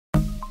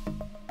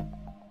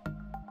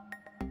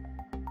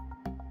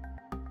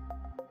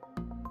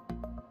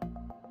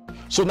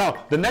So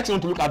now the next one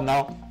to look at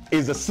now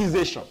is the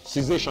cessation.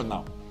 Cessation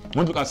now. We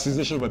want to look at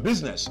cessation of a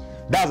business.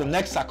 That's the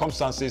next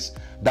circumstances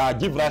that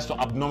give rise to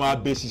abnormal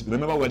basis.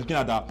 Remember, we're looking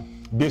at the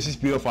basis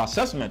period for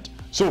assessment.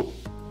 So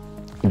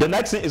the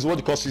next thing is what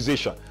we call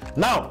cessation.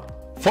 Now,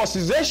 for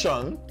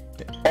cessation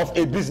of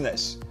a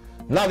business.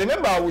 Now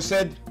remember, we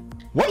said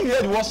when you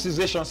hear the word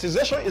cessation,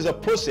 cessation is a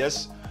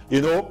process,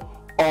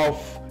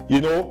 of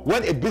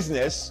when a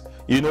business,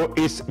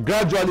 is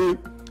gradually,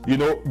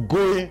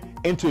 going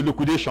into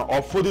liquidation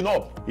or folding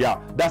up.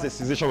 Yeah, that's a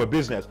cessation of a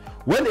business.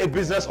 When a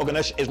business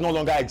organization is no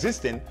longer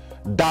existing,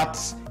 that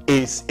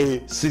is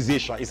a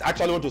cessation. It's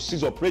actually want to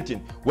cease operating.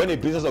 When a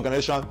business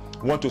organization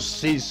want to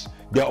cease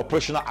their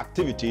operational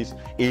activities,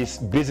 is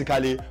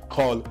basically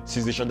called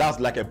cessation. That's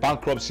like a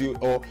bankruptcy,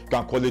 or you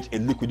can call it a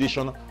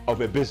liquidation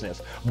of a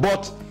business.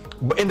 But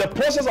in the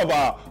process of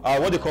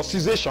what they call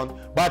cessation,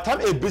 by the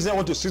time a business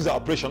want to cease the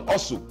operation,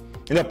 also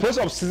in the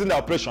process of ceasing the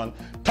operation,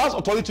 tax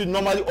authority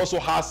normally also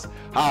has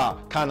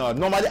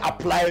normally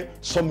apply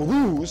some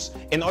rules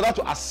in order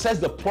to assess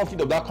the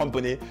profit of that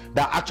company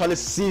that actually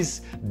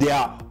cease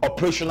their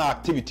operational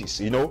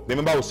activities.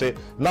 Remember we say,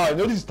 now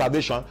this is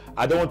tradition.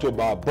 I don't want to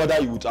bother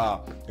you with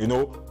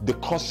the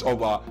cost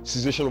of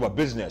cessation of a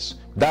business.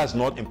 That's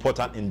not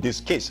important in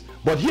this case.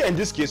 But here in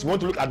this case, we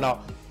want to look at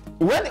now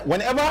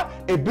whenever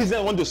a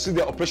business wants to cease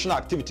their operational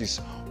activities,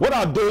 what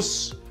are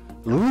those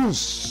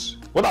rules?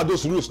 What are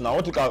those rules now?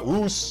 What we call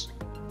rules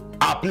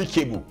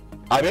applicable?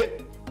 Are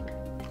they?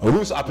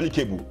 Rules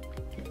applicable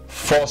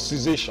for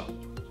cessation.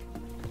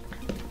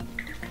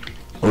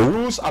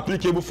 Rules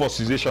applicable for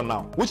cessation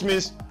now, which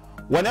means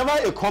whenever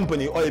a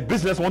company or a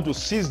business want to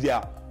cease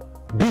their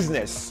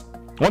business,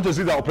 want to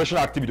cease their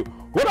operational activity,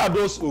 what are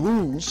those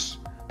rules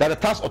that the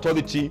tax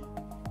authority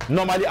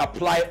normally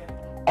apply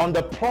on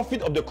the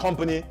profit of the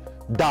company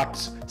that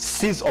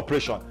cease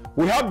operation?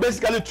 We have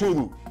basically two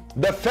rules.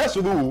 The first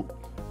rule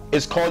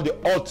is called the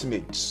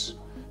ultimate.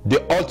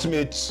 The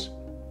ultimate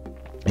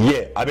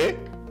year.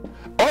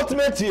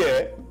 Ultimate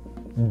year,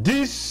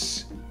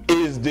 this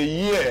is the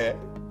year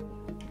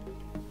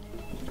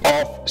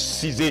of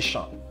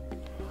cessation.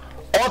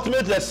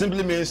 Ultimate year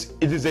simply means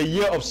it is a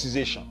year of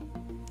cessation.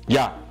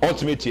 Yeah,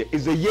 ultimate year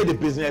is the year the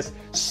business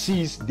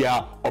cease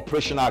their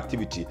operational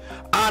activity.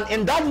 And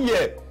in that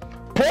year,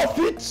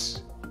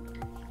 profit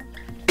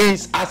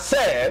is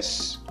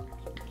assessed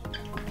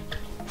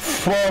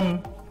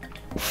from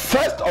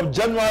 1st of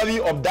January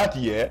of that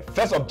year,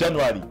 1st of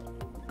January,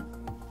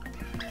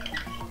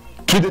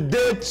 to the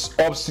date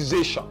of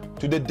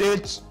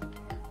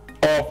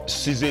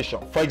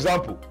cessation, For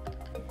example,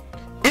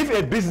 if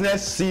a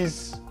business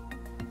ceases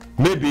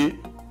maybe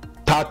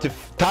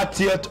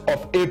 30th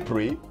of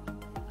April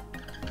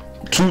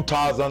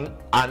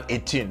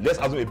 2018, let's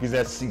assume a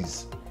business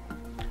ceases.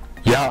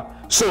 Yeah,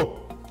 so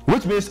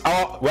which means we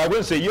are going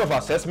to say year of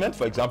assessment,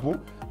 for example,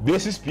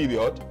 basis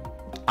period,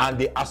 and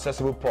the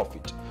assessable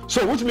profit.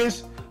 So which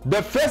means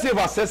the first year of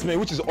assessment,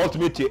 which is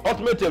ultimate year,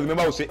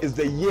 remember we say is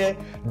the year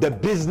the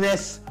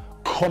business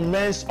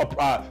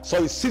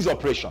cease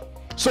operation.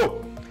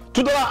 So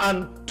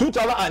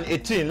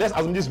 2018, let's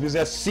assume this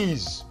business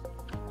cease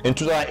in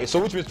 2008. So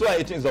which means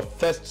 2018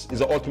 is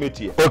the ultimate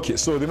year. Okay,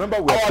 so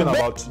remember we're talking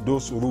about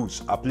those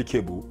rules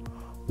applicable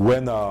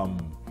when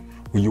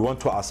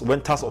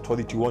when tax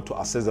authority want to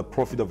assess the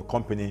profit of a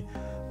company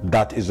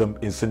that is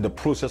in the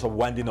process of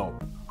winding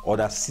up or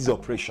that cease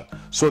operation.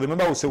 So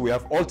remember we say we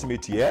have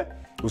ultimate year.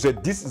 We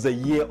said this is a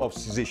year of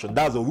cessation.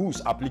 That's the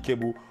rules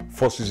applicable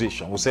for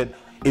cessation. We said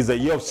it's a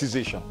year of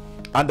cessation,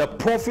 and the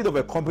profit of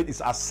a company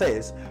is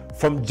assessed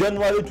from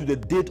January to the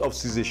date of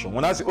cessation.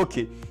 When I say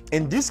okay,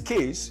 in this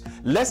case,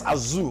 let's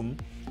assume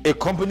a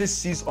company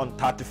ceased on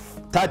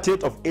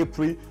 30th of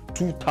April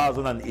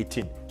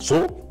 2018.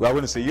 So we are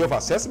going to say year of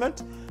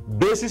assessment,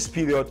 basis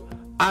period,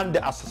 and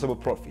the assessable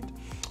profit.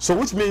 So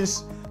which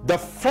means the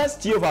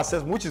first year of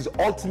assessment, which is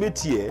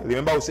ultimate year,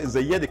 remember we say it's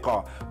the year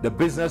the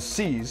business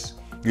cease,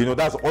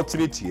 that's the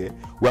ultimate year.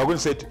 We are going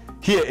to say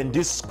here in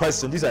this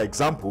question, these are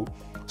example.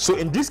 So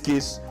in this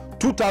case,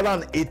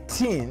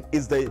 2018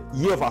 is the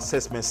year of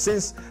assessment,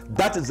 since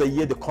that is the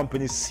year the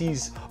company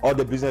cease or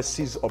the business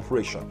cease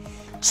operation.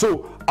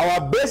 So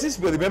our basis,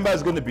 remember,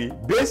 is going to be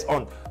based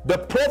on the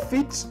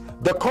profits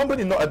the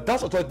company,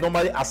 that's what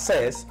normally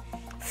assess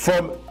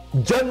from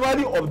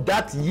January of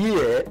that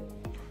year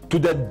to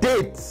the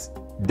date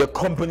the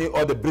company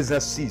or the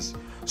business cease.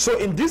 So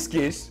in this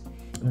case,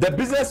 the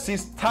business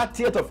ceased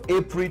 30th of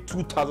April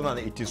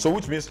 2018. So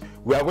which means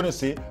we are going to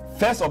say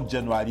 1st of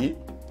January,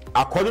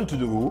 according to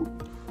the rule,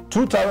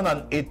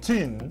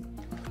 2018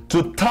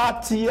 to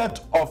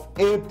 30th of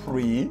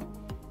April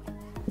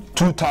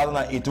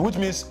 2018, which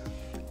means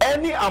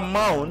any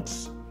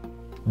amount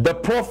the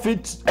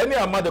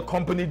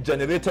company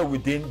generated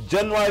within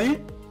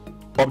January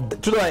of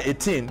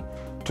 2018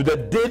 to the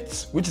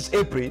date, which is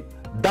April,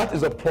 that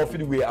is a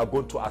profit we are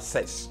going to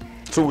assess.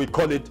 So we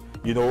call it,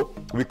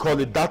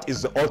 that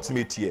is the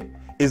ultimate year,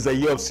 is the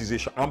year of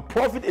cessation. And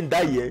profit in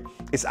that year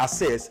is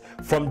assessed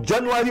from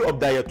January of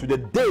that year to the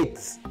date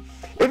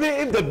Even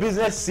if the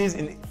business ceases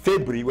in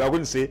February, we are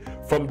going to say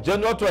from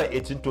January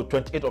 2018 to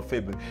 28th of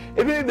February.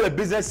 Even if the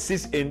business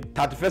ceases in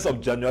 31st of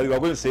January, we are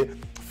going to say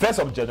 1st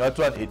of January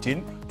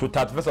 2018 to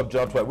 31st of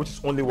January 20, which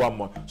is only 1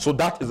 month. So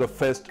that is the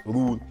first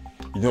rule,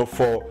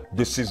 for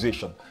the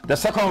cessation. The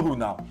second rule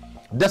now.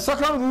 The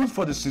second rule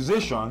for the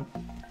cessation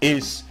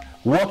is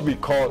what we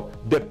call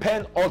the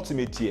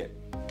penultimate year.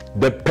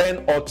 The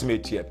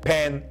penultimate year.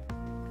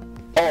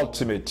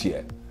 Penultimate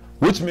year.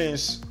 Which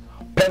means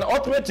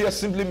penultimate year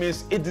simply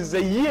means it is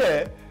a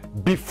year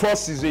before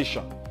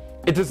cessation.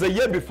 It is a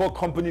year before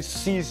companies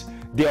cease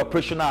their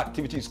operational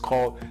activities,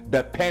 called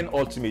the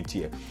penultimate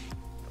year.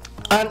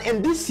 And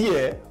in this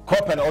year,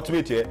 called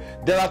penultimate year,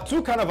 there are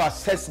two kind of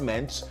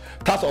assessments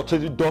tax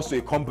authority does to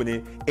a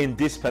company in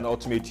this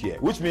penultimate year.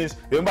 Which means,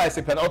 remember I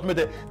say penultimate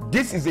year,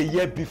 this is a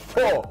year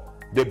before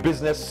the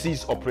business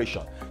cease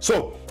operation.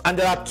 So, and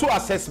there are two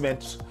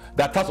assessments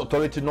that tax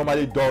authority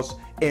normally does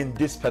in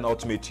this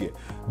penultimate year.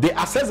 They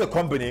assess the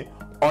company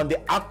on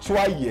the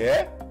actual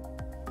year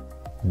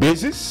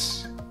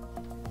basis.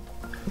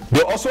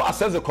 They also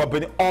assess the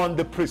company on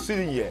the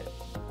preceding year.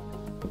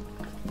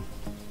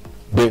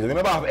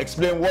 Remember, I've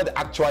explained what the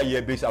actual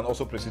year basis and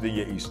also preceding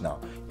year is now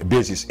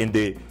basis in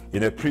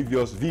a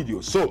previous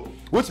video. So,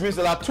 which means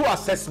there are two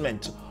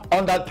assessments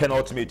on that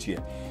penultimate year.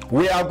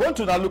 We are going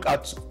to now look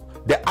at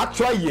the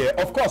actual year.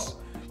 Of course,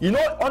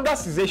 under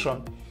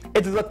cessation,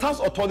 it is a tax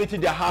authority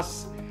that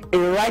has a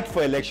right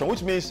for election,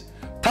 which means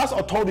tax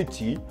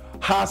authority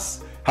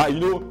has,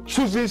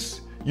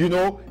 chooses,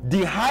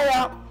 the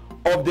higher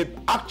of the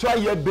actual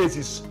year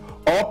basis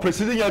or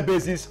preceding year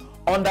basis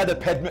under the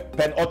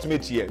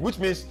penultimate year, which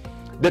means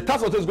the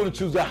tax authority is going to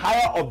choose the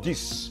higher of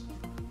this,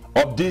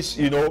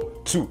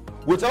 two.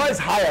 Whichever is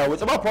higher,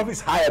 whichever profit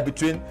is higher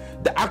between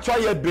the actual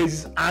year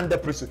basis and the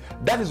preceding,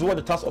 that is what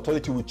the tax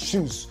authority will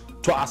choose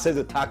to assess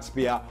the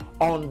taxpayer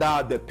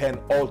under the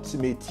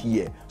penultimate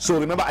year. So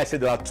remember, I said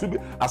there are two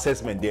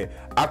assessments there: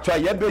 actual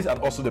year basis and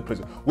also the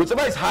present.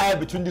 Whichever is higher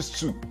between these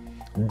two,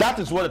 that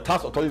is what the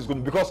tax authority is going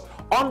to. Because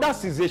under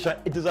cessation,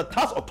 it is a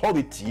tax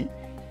authority,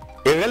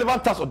 a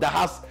relevant tax authority that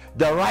has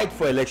the right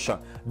for election,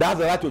 that has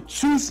the right to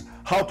choose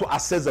how to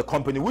assess the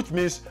company. Which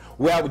means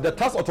where the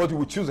tax authority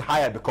will choose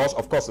higher, because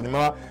of course,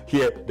 remember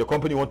here the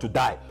company want to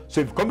die.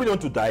 So if the company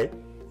want to die,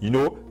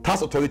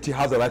 tax authority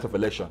has the right of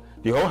election.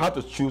 They all have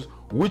to choose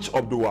which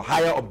of the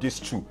higher of these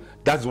two.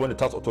 That's when the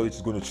tax authority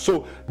is going to.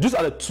 So these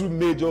are the two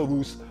major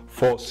rules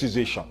for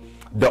cessation.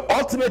 The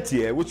ultimate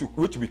year, which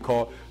we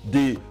call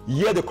the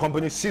year the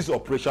company ceases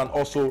operation.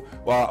 Also,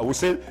 we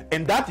say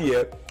in that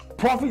year,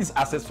 profit is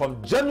assessed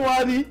from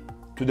January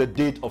to the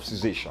date of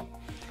cessation.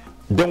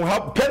 Then we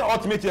have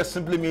penultimate year,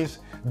 simply means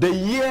the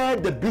year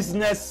the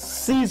business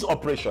ceases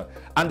operation.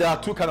 And there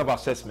are two kind of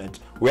assessment.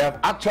 We have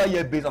actual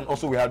year basis and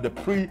also we have the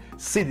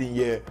preceding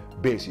year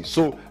basis.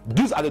 So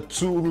these are the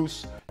two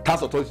rules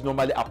tax authorities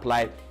normally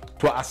apply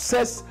to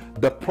assess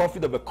the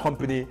profit of a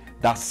company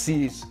that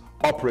ceases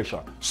operation.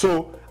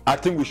 So I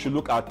think we should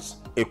look at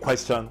a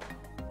question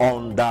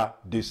under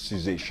this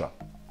cessation.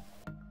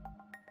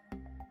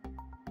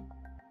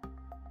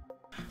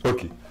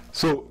 Okay,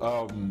 so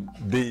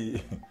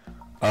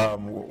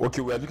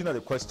okay, we are looking at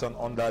the question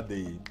under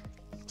the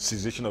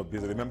cessation of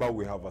business. Remember,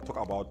 we have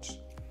talked about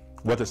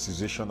what a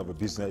cessation of a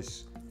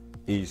business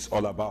is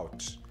all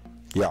about.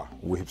 Yeah,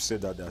 we have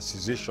said that the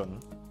cessation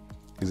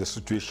is a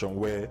situation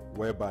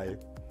whereby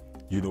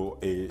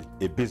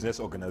a business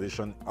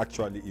organization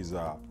actually is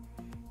a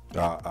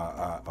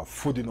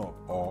folding up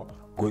or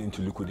going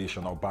into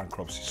liquidation or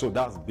bankruptcy. So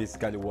that's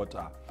basically what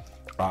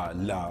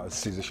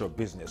cessation of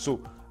business.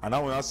 So, and I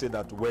want to say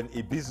that when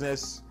a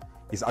business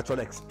is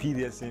actually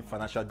experiencing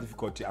financial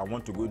difficulty and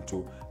want to go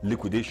into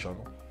liquidation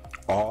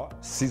or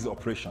cease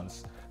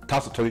operations,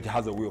 tax authority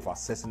has a way of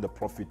assessing the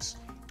profits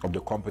of the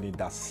company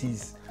that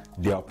cease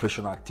their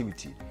operational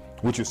activity,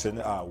 which you say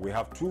we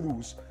have two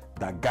rules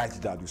that guide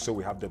that. So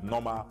we have the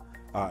normal,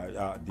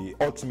 the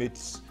ultimate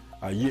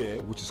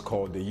year, which is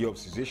called the year of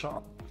cessation,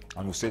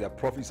 and we say that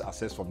profits are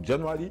assessed from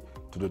January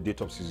to the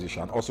date of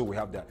cessation. Also, we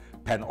have the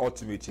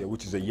penultimate year,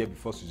 which is a year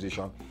before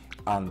cessation,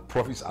 and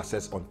profits are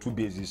assessed on two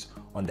bases: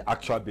 on the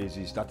actual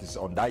basis, that is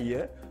on that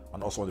year,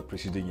 and also on the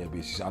preceding year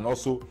basis. And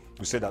also,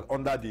 we say that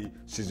under the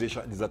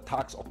cessation, it is a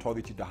tax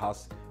authority that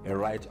has a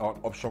right or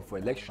option for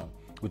election,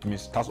 which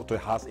means tax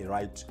authority has a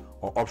right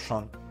or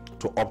option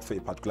to opt for a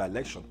particular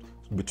election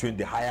between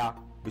the higher,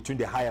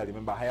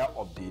 remember, higher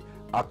of the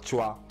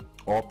actual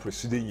or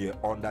preceding year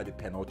under the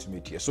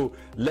penultimate year. So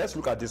let's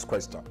look at this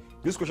question.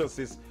 This question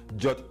says,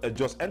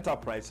 Just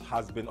Enterprise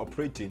has been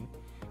operating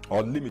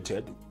or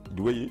limited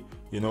the way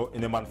in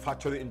a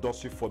manufacturing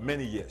industry for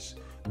many years.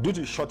 Due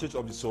to shortage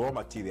of the raw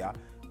material,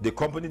 the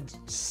company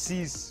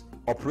ceased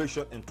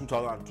operation in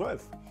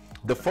 2012.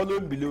 The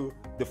following below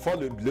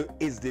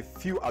is the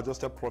few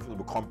adjusted profit of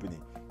the company.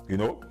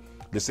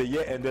 They say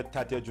year ended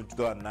 30th June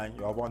 2009,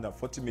 you have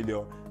 140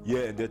 million.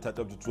 Year ended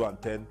 30th June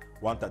 2010,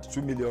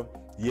 132 million.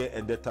 Year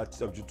ended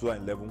 30th of June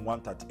 2011,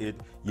 138.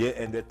 Year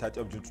ended 30th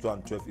of June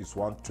 2012 is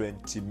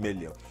 120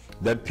 million.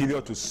 Then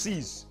period to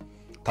cease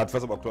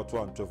 31st of October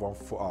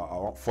 2012,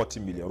 around 40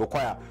 million.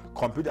 Require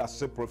complete the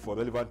assessed profit for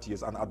relevant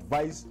years and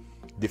advise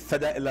the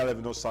Federal Inland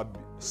Revenue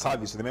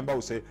Service. Remember,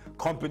 we say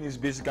companies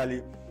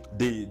basically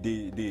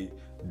the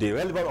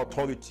relevant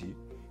authority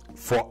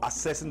for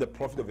assessing the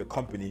profit of a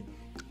company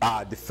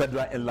are the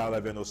Federal Inland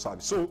Revenue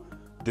Service. So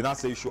they now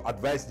say you should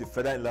advise the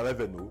Federal Inland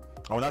Revenue.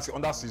 And when I say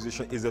under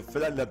cessation, is the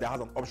federal that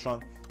has an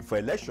option for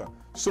election.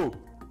 So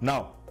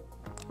now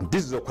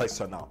this is a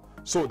question now.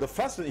 So the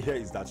first thing here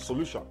is that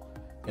solution.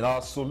 In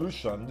our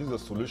solution, this is a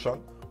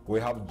solution. We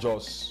have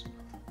just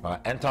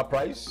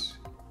enterprise,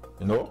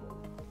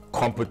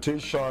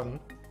 computation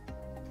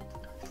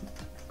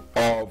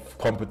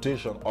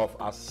of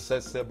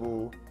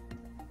accessible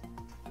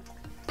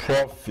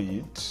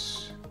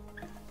profit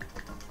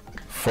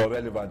for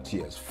relevant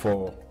years.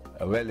 For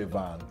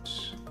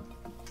relevant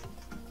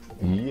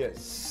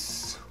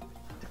years.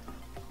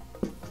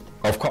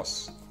 Of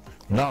course.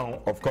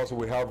 Now, of course,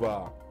 we have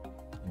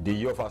the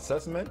year of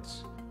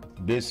assessment,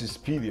 basis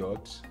period,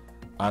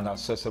 and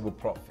accessible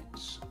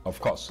profits.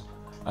 Of course.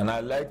 And I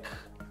like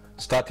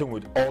starting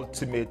with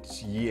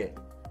ultimate year.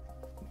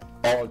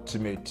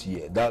 Ultimate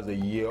year. That's the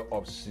year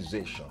of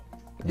cessation.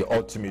 The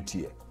ultimate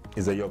year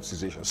is the year of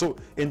cessation. So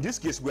in this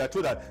case, we are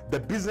told that the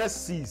business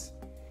ceased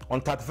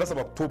on 31st of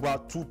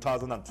October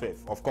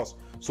 2012. Of course.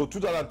 So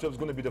 2012 is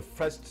going to be the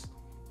first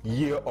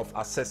year of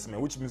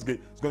assessment, which means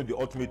it's going to be the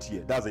ultimate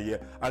year. That's a year.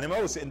 And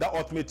remember, we say in that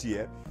ultimate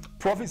year,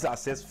 profits are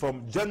assessed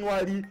from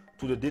January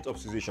to the date of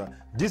cessation.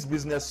 This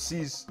business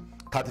ceased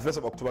 31st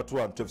of October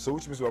 2012. So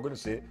which means we're going to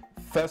say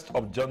 1st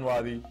of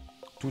January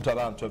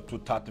 2012 to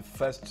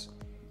 31st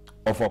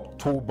of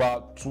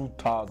October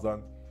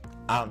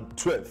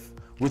 2012,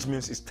 which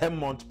means it's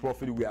 10-month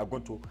profit we are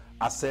going to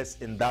assess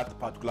in that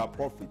particular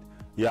profit.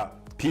 Yeah,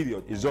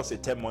 period. It's just a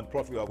 10-month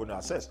profit we are going to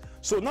assess.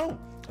 So now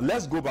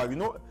let's go back.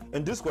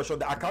 In this question,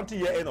 the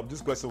accounting year end of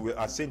this question, we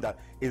are saying that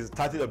is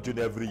 30th of June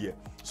every year.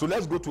 So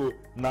let's go to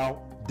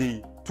now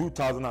the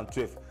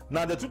 2012.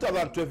 Now the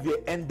 2012 year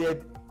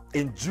ended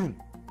in June,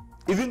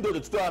 even though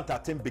the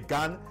 2013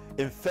 began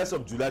in 1st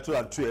of July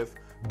 2012,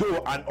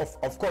 though, and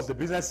of course the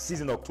business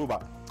ceased in October.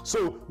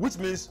 So which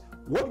means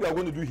what we are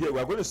going to do here, we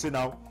are going to say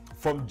now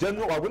from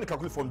January, we are going to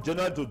calculate from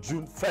January to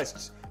June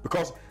 1st,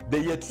 because the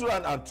year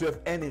 2012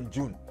 end in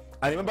June.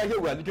 And remember, here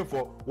we are looking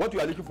for, what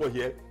we are looking for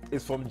here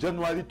is from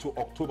January to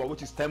October,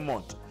 which is 10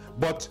 months.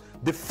 But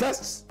the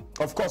first,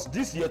 of course,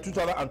 this year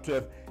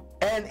 2012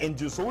 end in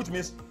June. So which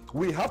means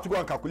we have to go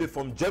and calculate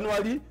from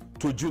January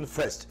to June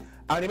 1st.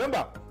 And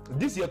remember,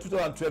 this year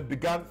 2012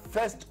 began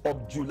 1st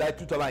of July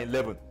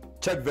 2011.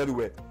 Check very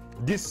well.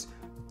 This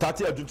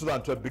 30th of June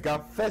 2012 began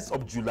 1st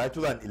of July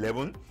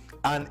 2011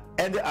 and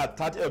ended at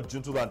 30th of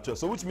June 2012.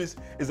 So which means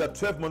it's a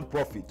 12-month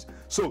profit.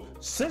 So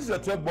since it's a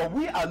 12 month,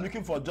 we are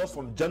looking for just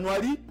from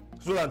January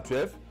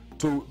 2012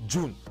 to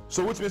June.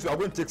 So which means we are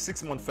going to take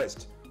 6 months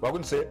first. We are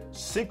going to say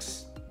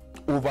 6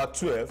 over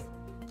 12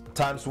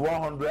 times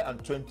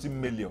 120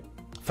 million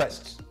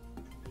first.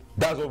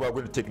 That's what we are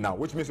going to take now,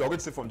 which means we are going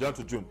to say from January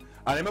to June.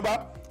 And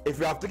remember, if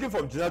we have taken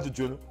from January to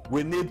June,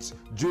 we need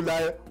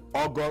July,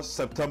 August,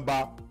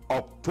 September,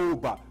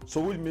 October.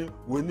 So which means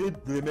we need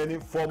the remaining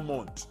 4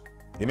 months.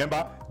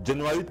 Remember,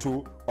 January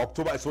to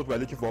October is what we are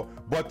looking for.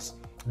 But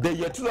the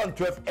year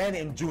 2012 end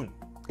in June.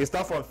 It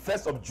starts from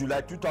 1st of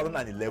July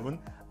 2011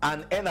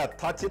 and end at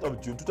 30th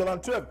of June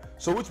 2012.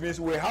 So which means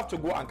we have to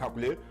go and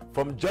calculate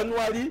from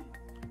January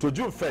to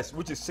June 1st,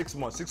 which is 6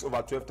 months, 6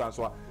 over 12 times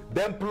 1.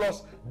 Then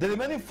plus the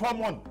remaining 4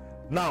 months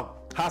now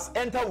has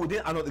entered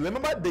within another.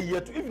 Remember, the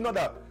year, if not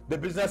that the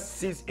business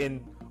ceased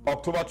in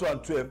October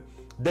 2012,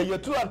 the year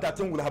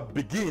 2013 will have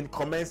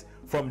commenced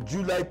from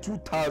July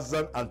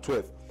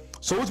 2012.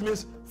 So which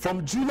means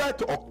from July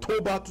to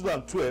October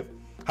 2012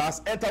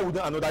 has entered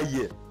within another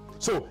year.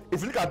 So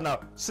if you look at now,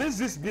 since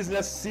this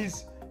business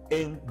ceased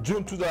in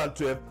June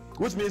 2012,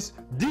 which means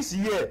this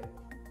year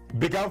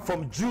began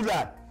from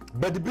July,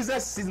 but the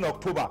business ceased in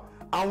October.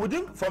 And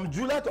within from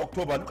July to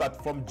October, look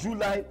at from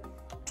July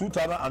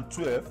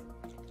 2012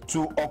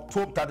 to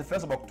October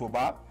 31st of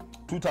October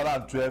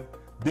 2012,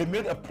 they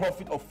made a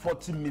profit of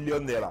 40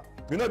 million naira.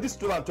 This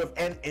 2012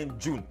 end in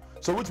June.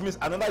 So which means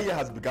another year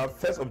has begun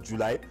 1st of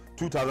July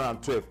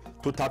 2012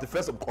 to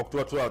 31st of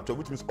October 2012,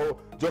 which means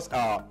just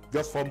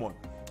 4 months.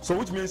 So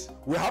which means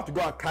we have to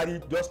go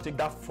and just take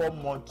that 4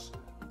 months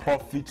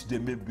profit they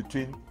made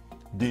between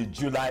the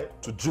July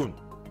to June.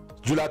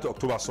 July to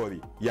October,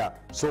 sorry. Yeah.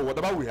 So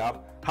whatever we have,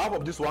 half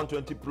of this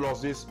 120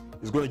 plus this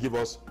is going to give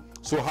us,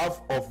 so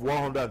half of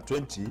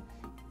 120,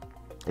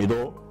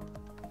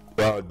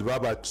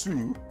 divided by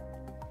 2,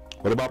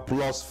 whatever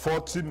plus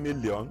 40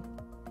 million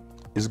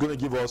is going to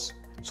give us,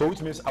 so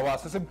which means our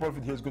assessable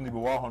profit here is going to be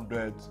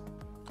 100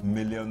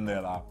 million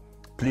naira,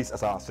 please,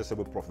 as our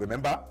assessable profit.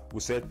 Remember,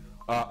 we said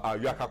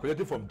you are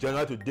calculating from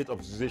January to the date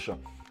of cessation,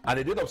 and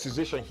the date of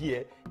cessation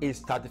here is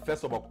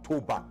 31st of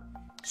October.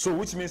 So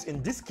which means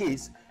in this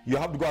case you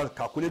have to go and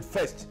calculate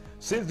first.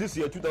 Since this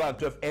year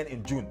 2012 end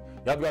in June,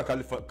 you have to go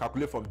and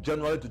calculate from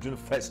January to June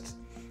 1st.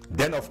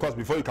 Then of course,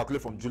 before you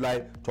calculate from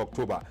July to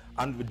October,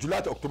 and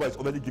July to October is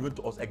already given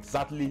to us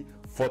exactly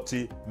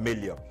 40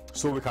 million.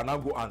 So we can now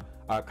go and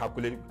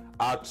calculate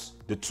out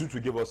the two to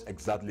give us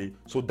exactly.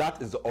 So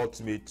that is the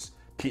ultimate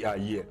PR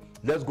year.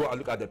 Let's go and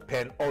look at the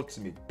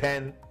penultimate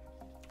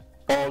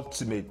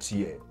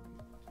year.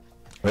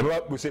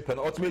 Remember, we say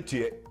penultimate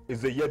year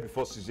is the year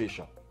before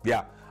cessation.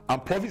 Yeah,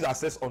 and profits are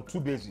assessed on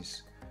two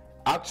bases: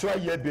 actual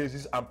year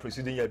basis and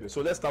preceding year basis.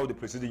 So let's start with the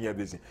preceding year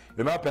basis.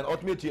 Remember,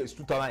 penultimate year is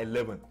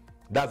 2011.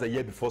 That's the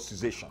year before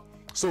cessation.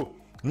 So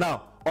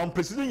now on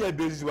preceding year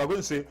basis, we are going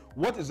to say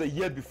what is the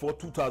year before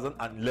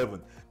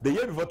 2011. The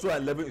year before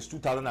 2011 is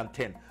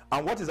 2010.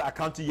 And what is the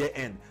accounting year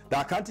end?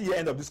 The accounting year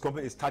end of this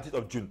company is 30th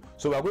of June.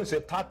 So we are going to say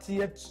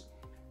 30th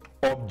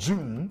of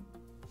June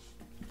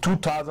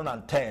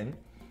 2010.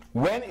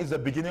 When is the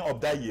beginning of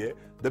that year?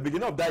 The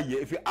beginning of that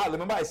year, if you add,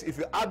 remember, if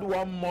you add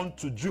 1 month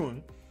to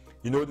June,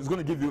 you know, it's going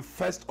to give you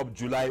 1st of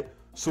July.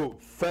 So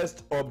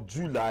 1st of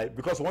July,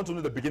 because we want to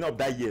know the beginning of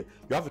that year,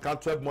 you have to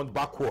count 12 months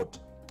backward.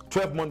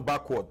 12 months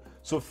backward.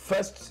 So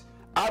first,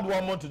 add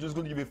 1 month to June is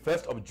going to give you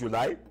 1st of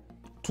July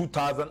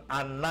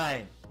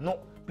 2009.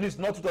 No, please,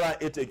 not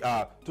 2008,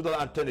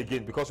 2010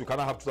 again, because you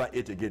cannot have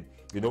 2008 again.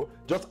 You know,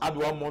 just add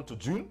 1 month to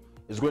June,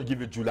 it's going to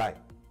give you July.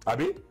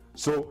 Abi?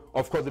 So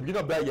of course, the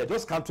beginning of that year,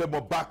 just count 12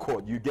 months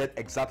backward, you get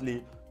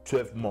exactly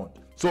 12 months.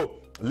 So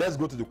let's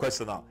go to the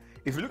question now.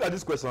 If you look at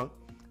this question,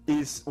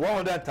 is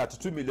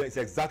 132 million is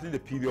exactly the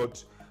period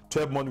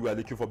 12 months we are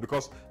looking for,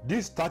 because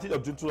this 30th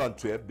of June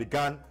 2012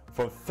 began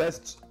from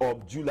 1st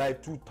of July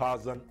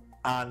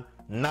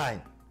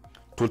 2009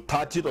 to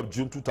 30th of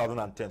June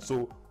 2010.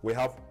 So we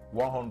have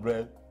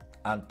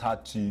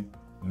 130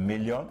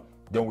 million.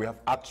 Then we have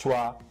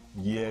actual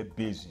year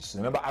basis.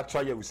 Remember,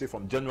 actual year we say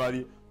from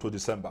January to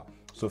December.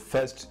 So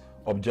 1st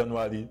of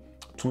January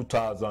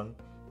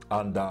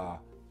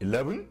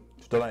 2011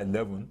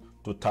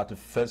 to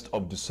 31st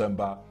of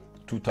December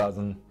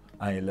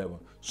 2011.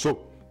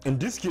 So in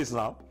this case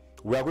now,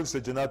 we are going to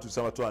say January to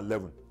December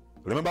 2011.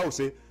 Remember, we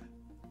say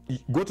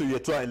go to year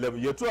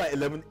 2011. Year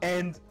 2011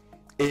 ends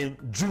in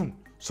June.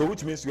 So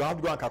which means you have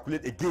to go and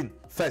calculate again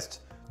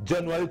first,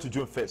 January to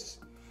June 1st.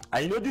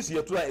 And you know this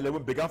year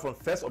 2011 began from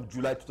 1st of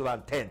July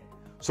 2010.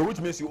 So which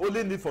means you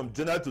only need from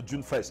January to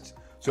June 1st.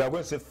 So you are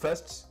going to say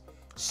first,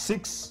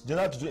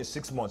 January to June is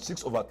 6 months,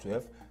 6 over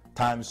 12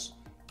 times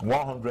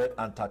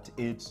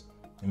 138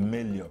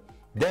 million.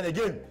 Then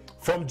again,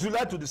 from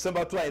July to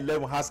December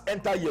 2011 has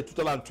entered year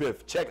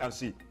 2012. Check and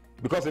see.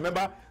 Because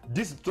remember,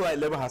 this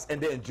 2011 has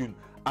ended in June.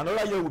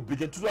 Another year will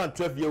begin,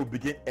 2012 year will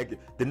begin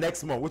the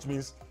next month, which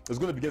means it's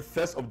going to begin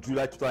 1st of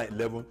July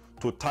 2011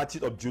 to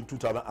 30th of June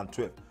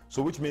 2012.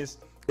 So which means,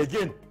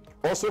 again,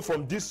 also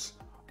from this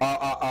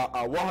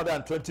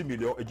 120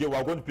 million, again, we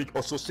are going to pick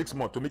also 6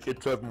 months to make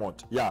it 12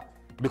 months. Yeah,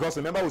 because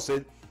remember we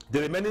said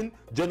the remaining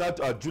July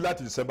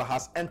to December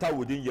has entered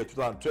within year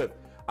 2012.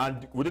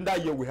 And within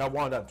that year, we have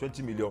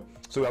 120 million.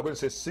 So we are going to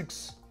say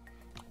 6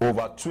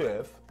 over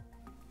 12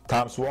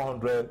 times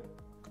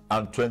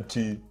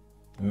 120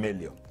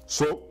 million.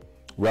 So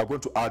we are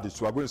going to add it.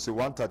 So we are going to say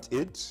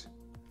 138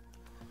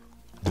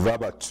 divided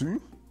by 2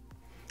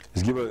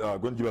 is going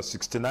to give us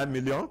 69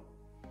 million.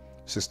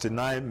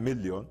 69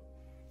 million.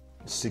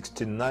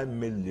 69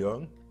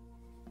 million.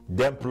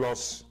 Then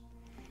plus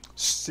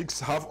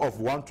 6 half of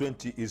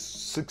 120 is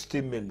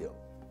 60 million.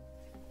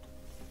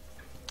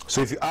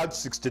 So if you add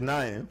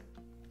 69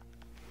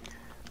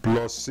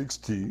 plus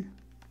 60,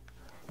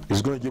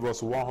 it's going to give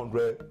us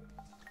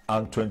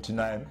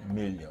 129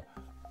 million.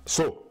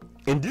 So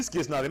in this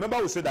case now, remember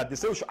we said that they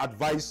say we should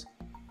advise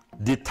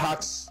the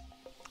tax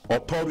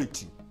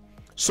authority.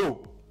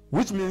 So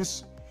which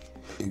means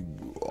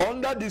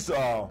under this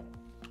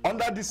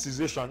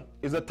cessation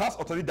is the tax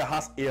authority that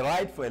has a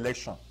right for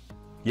election.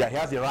 Yeah, he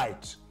has a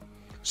right.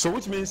 So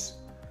which means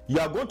you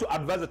are going to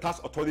advise the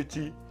tax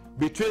authority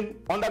between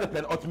under the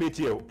penultimate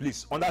year,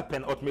 please, under the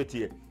penultimate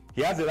year,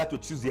 he has the right to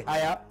choose the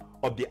higher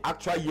of the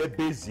actual year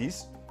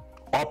basis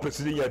or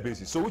preceding year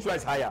basis. So which one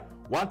is higher?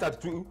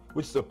 132,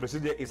 which is the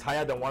preceding year, is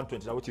higher than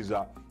 120, which is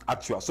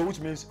actual. So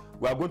which means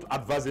we are going to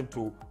advise him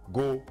to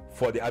go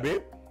for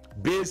the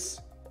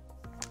base.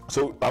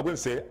 So I'm going to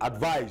say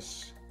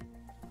advise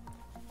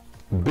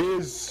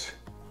based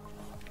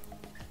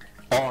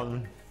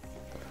on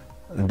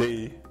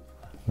the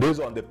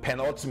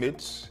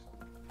penultimate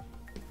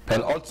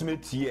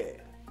year.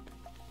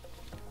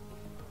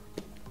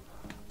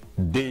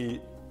 The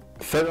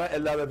Federal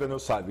Inland Revenue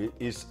Service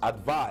is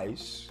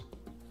advised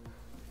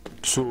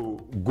to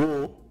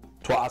go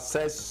to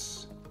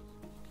assess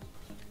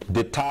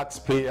the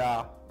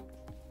taxpayer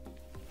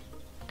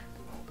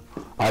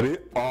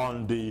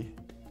on the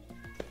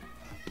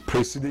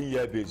preceding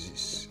year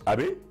basis.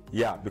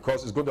 Yeah,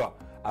 because it's going to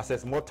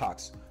assess more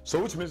tax.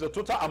 So which means the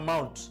total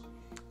amount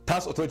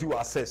tax authority will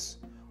assess.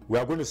 We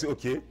are going to say,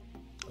 okay,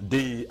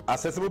 the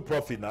assessable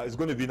profit now is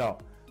going to be now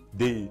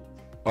the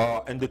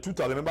and the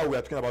 2000. Remember, we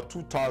are talking about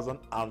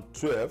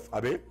 2012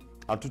 and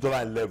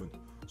 2011.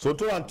 So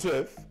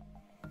 2012,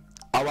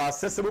 our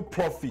assessable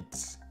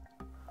profit,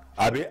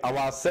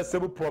 our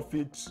assessable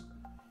profit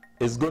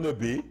is going to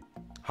be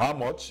how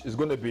much? It's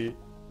going to be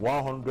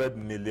 100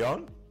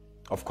 million,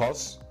 of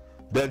course.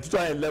 Then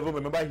 2011,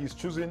 remember he's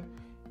choosing,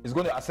 he's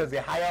going to assess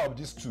the higher of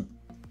these two,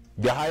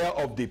 the higher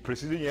of the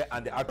preceding year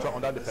and the actual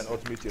under the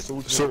penultimate year.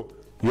 So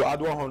you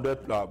add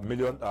 100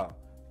 million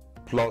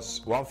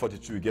plus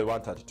 142, you get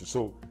 132.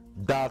 So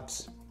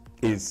that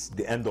is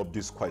the end of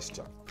this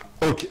question.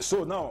 Okay,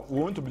 so now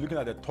we're going to be looking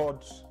at the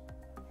third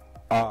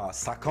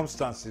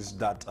circumstances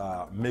that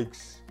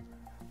makes,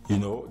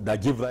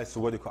 that give rise to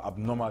what they call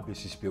abnormal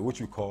basis pay, which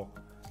we call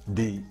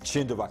the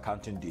change of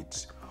accounting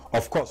date.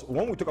 Of course,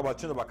 when we talk about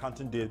change of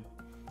accounting date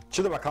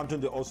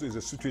also is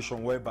a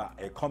situation whereby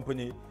a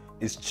company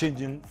is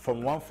changing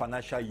from one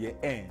financial year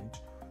end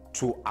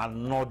to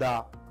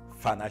another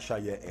financial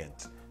year end.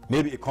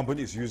 Maybe a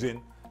company is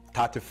using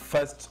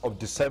 31st of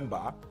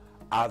December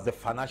as the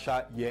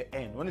financial year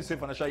end. When you say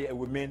financial year, it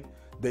would mean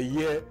the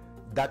year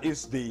that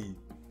is the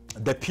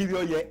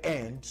period year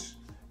end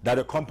that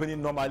the company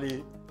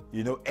normally,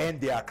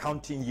 end their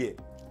accounting year.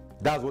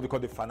 That's what they call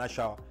the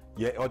financial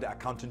year or the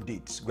accounting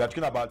dates. We are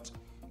talking about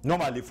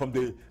normally from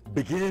the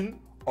beginning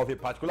of a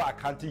particular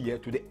accounting year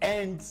to the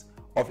end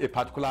of a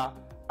particular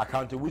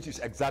accounting, which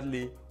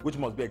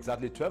must be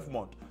exactly 12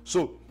 months.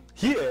 So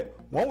here,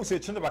 when we say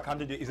change of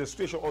accounting date, is a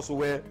situation also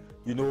where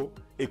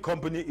a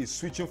company is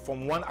switching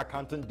from one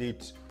accounting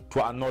date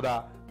to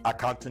another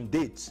accounting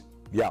date.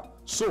 Yeah.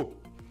 So,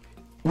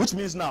 which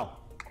means now,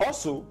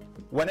 also,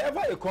 whenever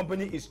a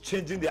company is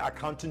changing the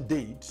accounting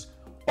dates,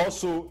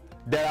 also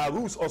there are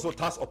rules, also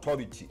tax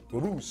authority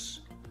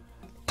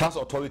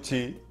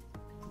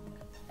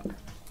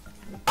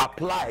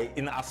apply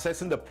in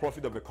assessing the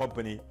profit of a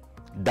company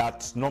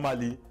that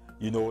normally,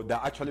 they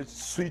actually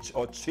switch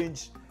or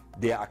change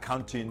their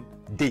accounting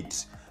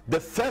dates. The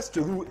first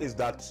rule is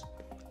that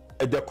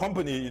the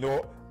company,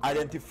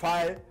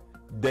 identify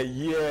the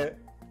year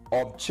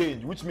of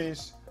change, which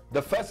means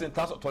the first in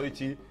tax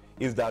authority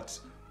is that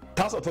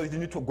tax authority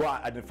need to go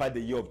and identify the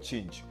year of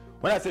change.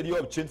 When I say year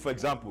of change, for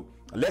example,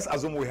 let's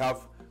assume we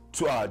have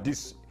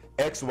this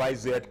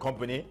XYZ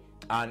company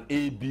and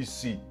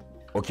ABC.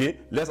 Okay,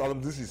 let's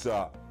assume this is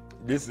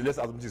let's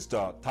assume this is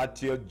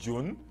 30th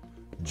June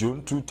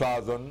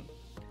 2000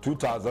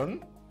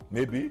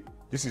 maybe.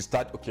 This is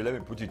okay, let me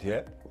put it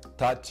here.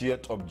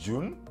 30th of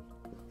June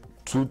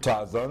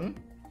 2000,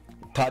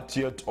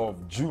 30th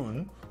of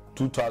June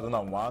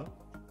 2001,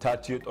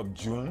 30th of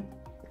June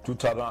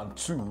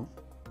 2002,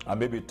 and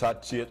maybe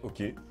 30th,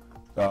 okay,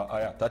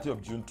 30th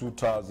of June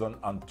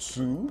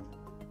 2002,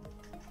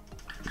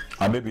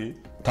 and maybe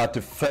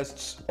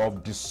 31st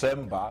of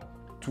December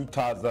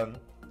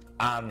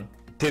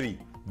 2003.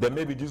 Then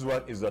maybe this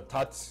one is the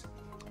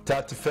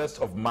 31st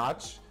of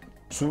March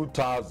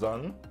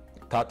 2000,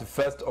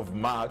 31st of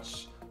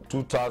March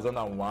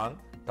 2001,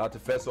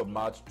 31st of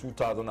March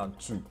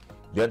 2002,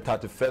 then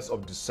 31st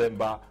of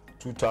December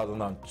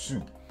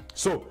 2002.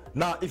 So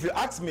now if you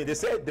ask me, they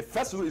say the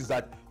first rule is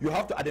that you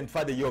have to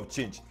identify the year of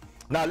change.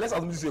 Now let's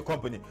assume this is a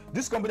company.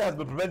 This company has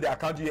been preparing the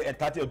account year and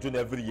 30th of June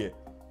every year.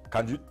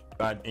 Can you,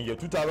 in year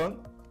 2000,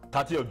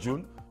 30th of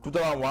June,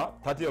 2001,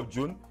 30th of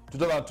June,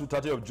 2002,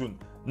 30th of June.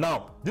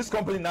 Now this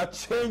company now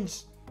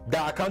changed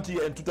the account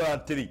year in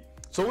 2003.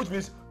 So which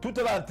means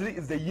 2003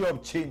 is the year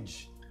of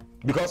change,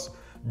 because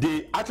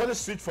they actually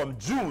switched from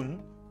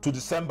June to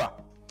December.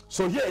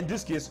 So here in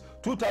this case,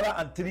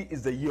 2003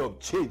 is the year of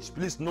change.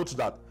 Please note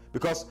that,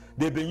 because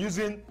they've been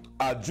using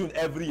June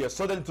every year.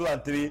 So then in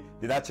 2003,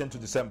 they now change to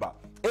December.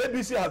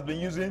 ABC has been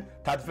using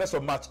 31st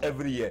of March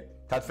every year.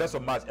 31st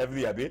of March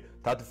every year,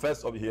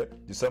 31st of here,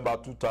 December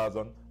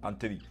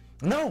 2003.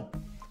 Now,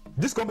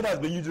 this company has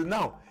been using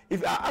now.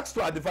 If I ask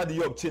to identify the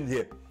year of change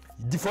here,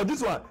 for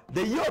this one,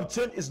 the year of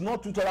change is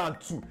not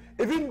 2002.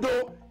 Even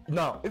though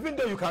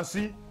you can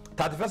see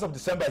 31st of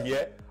December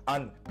here,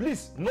 and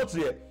please note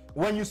here,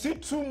 when you see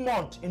 2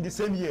 months in the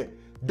same year,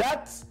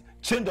 that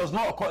change does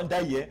not occur in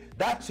that year,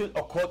 that change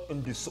occurred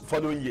in the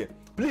following year.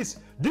 Please,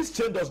 this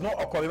change does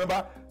not occur.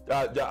 Remember,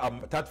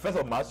 31st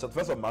of March,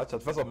 31st of March,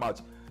 31st of March,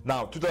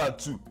 now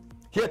 2002.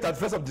 Here,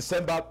 31st of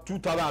December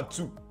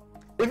 2002.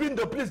 Even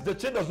though, please, the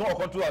change does not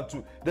occur in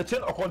 2002, the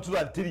change occurred in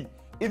 2003.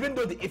 Even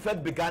though the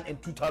effect began in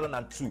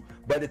 2002,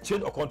 but the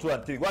change occurred in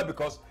 2003. Why?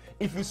 Because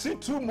if you see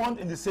 2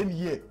 months in the same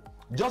year,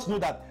 just know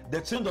that the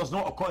change does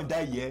not occur in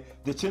that year,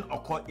 the change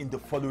occurred in the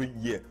following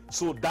year.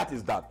 So that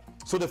is that.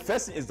 So the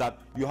first thing is that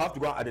you have to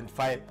go and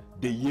identify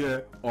the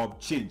year of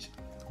change.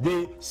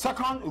 The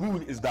second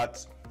rule is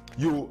that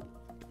you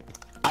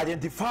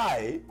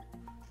identify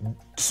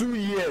 2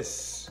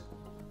 years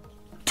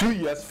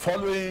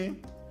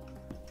following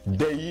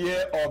the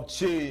year of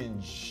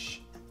change.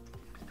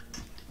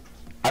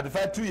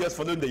 Identify 2 years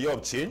following the year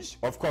of change.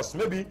 Of course,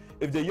 maybe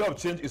if the year of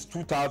change is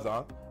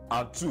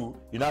 2002,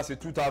 you now say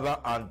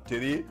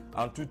 2003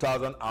 and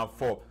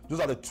 2004. Those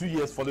are the 2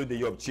 years following the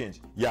year of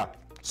change. Yeah,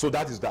 so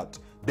that is that.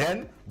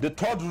 Then the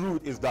third rule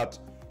is that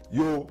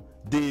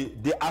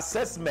the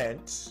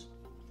assessment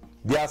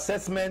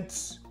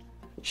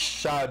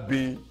shall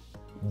be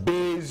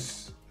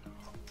based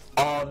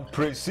on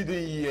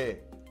preceding year.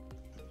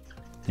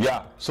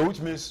 Yeah, so which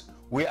means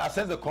we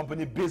assess the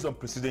company based on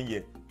preceding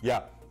year.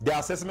 Yeah, the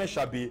assessment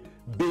shall be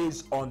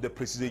based on the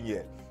preceding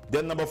year.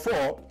 Then number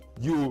 4,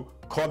 you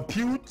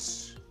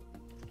compute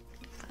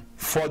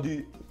for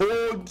the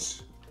old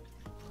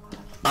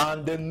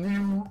and the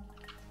new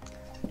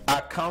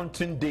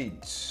accounting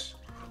dates,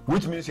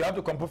 which means you have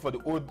to compute for the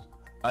old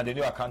and the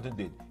new accounting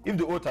date. If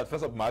the old at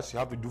 1st of March, you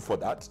have to do for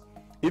that.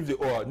 If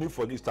the new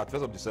for this at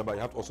 1st of December, you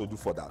have to also do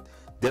for that.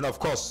 Then of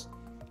course,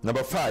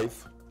 number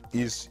 5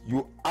 is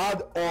you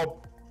add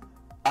up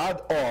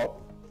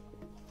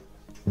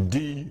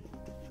the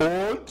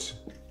old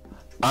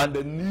and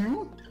the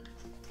new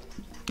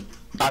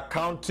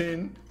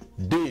accounting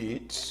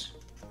dates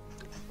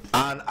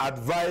and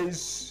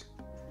advise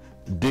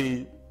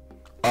the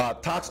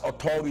tax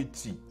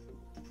authority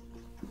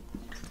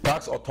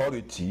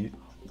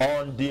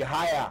on the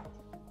higher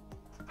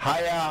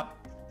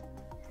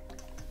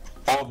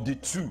of the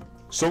two.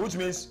 So which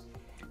means,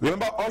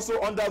 remember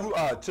also under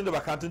change of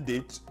accounting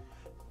date,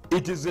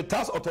 it is the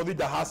tax authority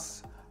that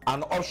has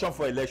an option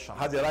for election,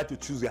 has the right to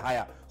choose the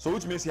higher. So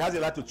which means he has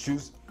the right to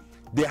choose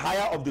the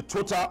higher of the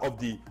total of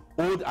the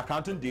old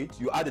accounting date.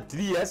 You add the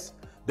 3 years.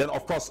 Then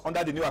of course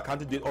under the new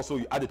accounting date also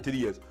you add the 3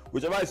 years.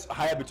 Whichever is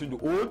higher between the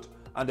old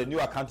and the new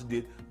accounting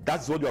date,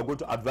 that's what you are going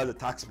to advise the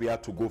taxpayer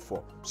to go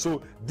for.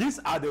 So these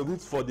are the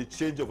rules for the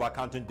change of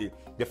accounting date.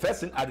 The first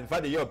thing, identify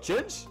the year of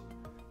change.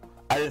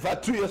 Identify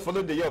 2 years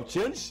following the year of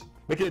change,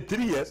 making it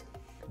 3 years.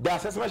 The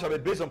assessment shall be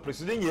based on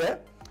preceding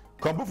year.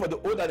 Compute for the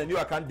old and the new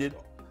accounting date,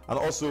 and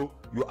also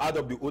you add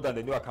up the old and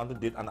the new accounting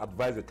date and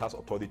advise the tax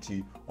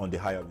authority on the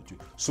higher of the two.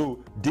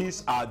 So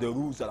these are the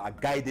rules that are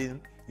guiding,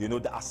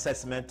 the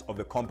assessment of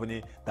the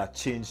company that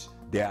changed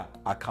their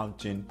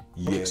accounting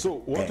year. Okay,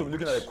 so we want to be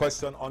looking at a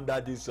question under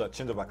this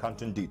change of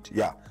accounting date.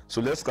 Yeah. So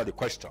let's look at the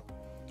question.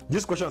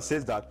 This question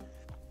says that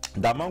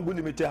the Mango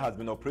Limited has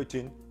been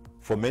operating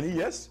for many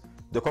years.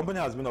 The company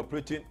has been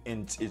operating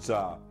in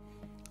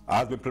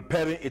has been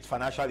preparing its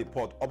financial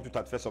report up to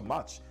 31st of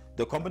March.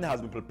 The company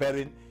has been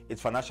preparing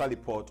its financial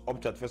report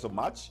up to 31st of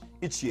March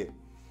each year.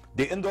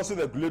 The industry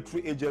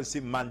regulatory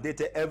agency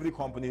mandated every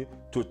company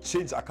to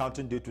change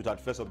accounting date to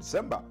 31st of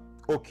December.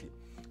 Okay.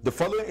 The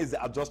following is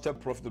the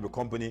adjusted profit of the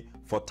company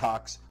for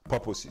tax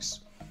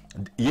purposes.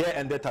 Year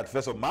ended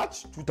 31st of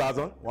March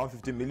 2000,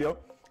 150 million.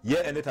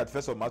 Year ended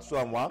 31st of March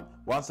 2001,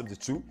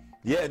 172.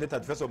 Year ended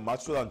 31st of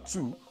March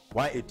 2002,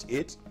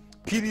 188.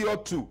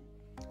 Period 2,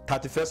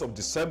 31st of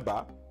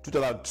December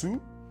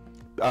 2002.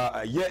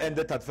 Year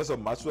ended 31st of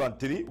March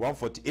 2003,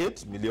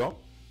 148 million.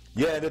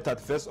 Year ended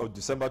 31st of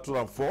December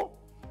 2004,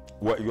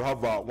 where you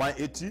have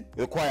 180.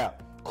 Require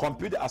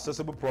compute the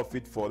assessable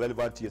profit for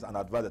relevant years and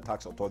advise the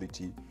tax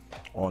authority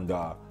on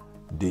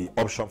the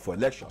option for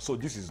election. So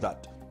this is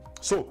that.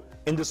 So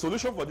in the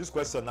solution for this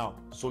question now,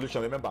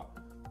 solution, remember,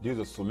 this is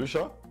a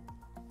solution.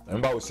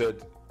 Remember we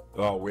said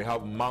we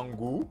have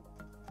Mango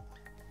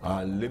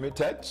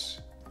Limited.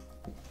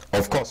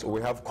 Of course,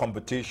 we have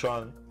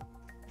computation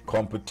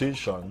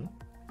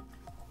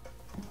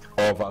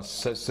of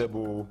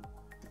accessible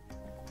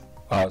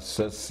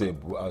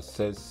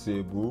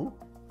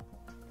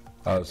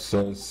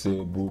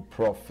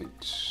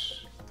profit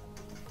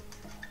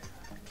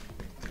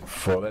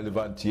for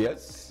relevant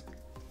years.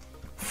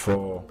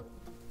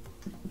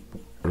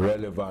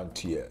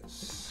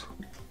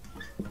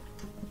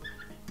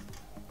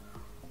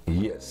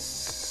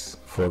 Yes,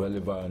 for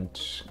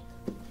relevant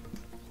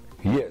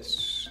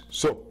years.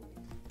 So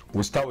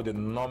we start with the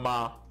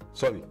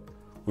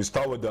we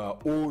start with the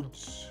old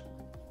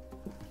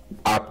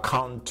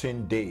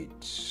accounting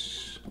date.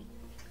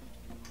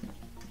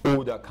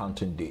 Old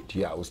accounting date.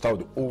 Yeah, we'll start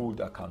with the old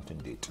accounting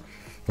date.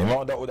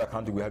 Remember the old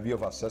accounting, we have year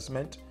of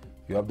assessment,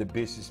 you have the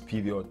basis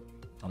period,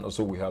 and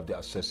also we have the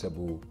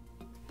accessible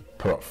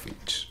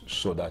profit.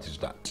 So that is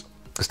that.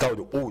 Start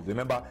with the old.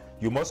 Remember,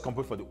 you must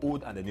compute for the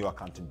old and the new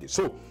accounting date.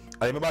 So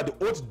remember the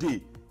old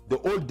day. The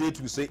old date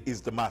we say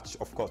is the March,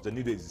 of course. The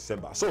new day is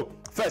December. So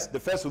the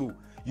first rule,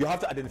 you have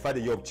to identify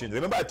the year of change.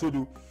 Remember I told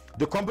you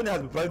the company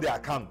has been planning their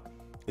account,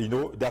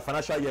 their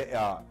financial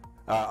year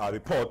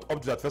report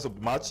up to that 1st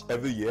of March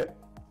every year.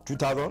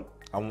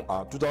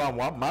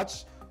 2001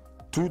 March,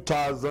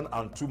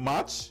 2002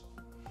 March,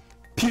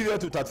 period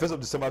to 31st of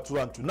December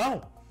 2002.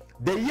 Now,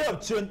 the year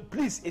of change,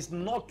 please, is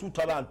not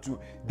 2002.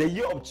 The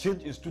year of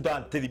change is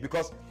 2003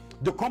 because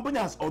the company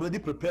has already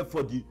prepared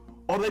for the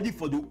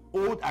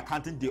old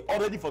accounting day,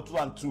 already for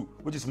 2002,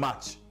 which is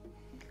March.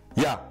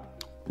 Yeah,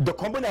 the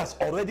company has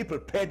already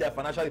prepared their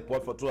financial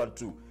report for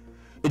 2002.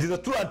 It is a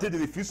 2003 they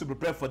refuse to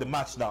prepare for the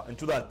March now in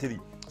 2003.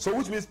 So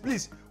which means,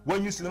 please,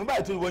 when you see, remember I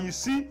told you, when you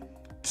see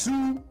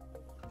 2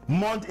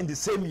 months in the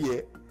same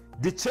year,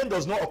 the change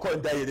does not occur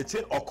in that year. The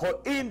change occurs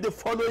in the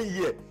following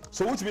year.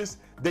 So which means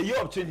the year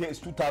of change here is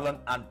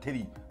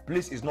 2003.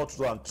 Please, is not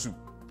 2002.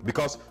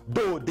 Because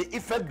though the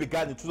effect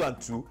began in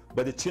 2002,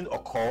 but the change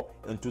occurred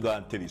in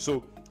 2003.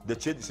 So the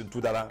change is in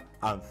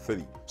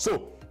 2003.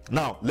 So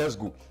now let's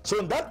go. So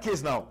in that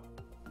case now,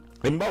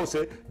 remember we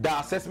say the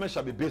assessment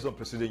shall be based on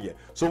preceding year.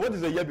 So what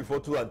is the year before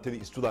 2003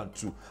 is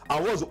 2002.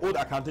 And what's the old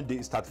accounting date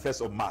is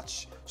 31st of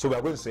March. So we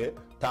are going to say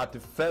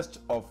 31st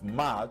of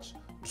March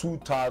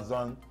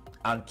 2003.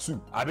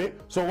 2002.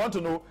 So I want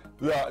to know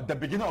the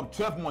beginning of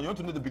 12 months. You want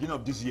to know the beginning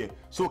of this year.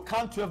 So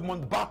count 12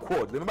 months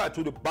backward. Remember I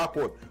told you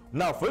backward.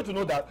 Now for you to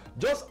know that,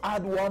 just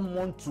add 1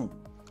 month to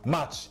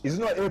March. Is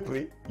it not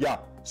April? Yeah.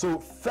 So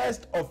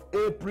 1st of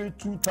April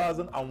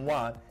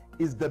 2001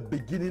 is the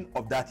beginning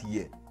of that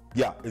year.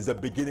 Yeah, it's the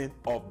beginning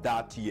of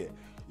that year.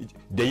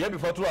 The year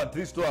before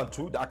 2003 is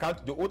 2002.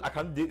 The old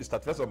account date is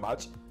 31st of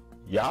March.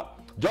 Yeah.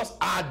 Just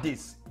add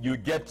this, you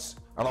get,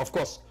 and of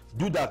course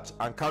do that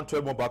and count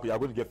 12 more back. You are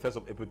going to get 1st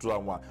of April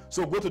 2001.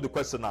 So go to the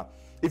question now.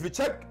 If you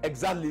check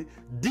exactly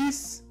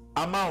this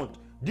amount,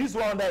 this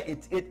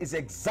 188 is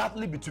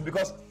exactly between,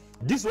 because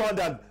this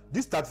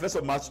 31st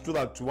of March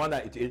 2002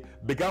 188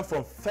 began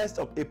from 1st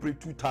of April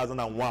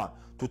 2001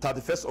 to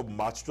 31st of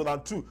March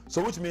 2002.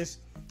 So which means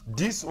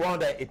this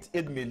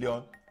 188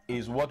 million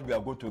is what we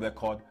are going to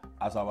record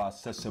as our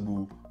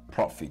accessible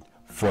profit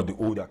for the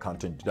old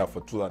accounting, that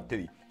for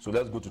 2003. So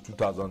let's go to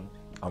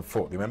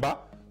 2004. Remember,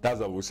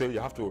 that's what we say. You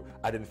have to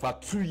identify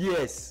 2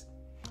 years.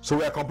 So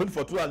we are computing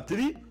for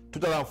 2003,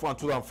 2004, and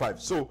 2005.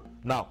 So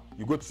now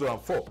you go to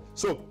 2004.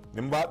 So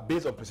remember,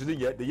 based on preceding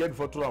year, the year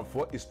before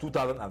 2004 is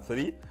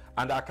 2003,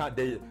 and the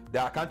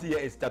accounting year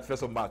is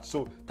 31st of March.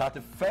 So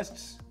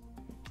 31st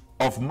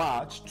of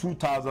March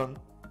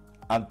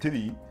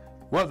 2003.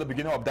 What was the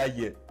beginning of that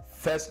year?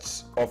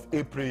 1st of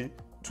April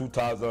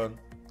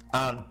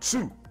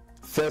 2002.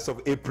 1st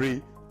of April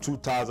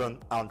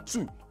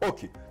 2002.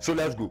 Okay, so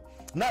let's go.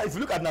 Now if you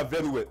look at now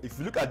very well, if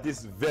you look at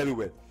this very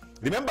well,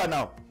 remember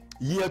now,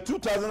 year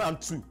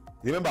 2002,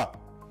 remember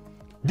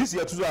this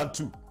year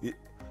 2002,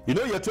 you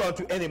know year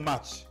 2002 end in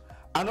March.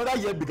 Another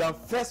year began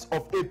 1st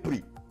of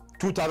April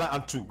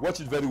 2002.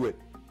 Watch it very well.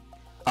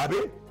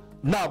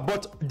 Now,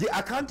 but the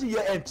accounting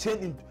year end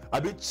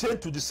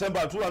changed to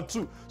December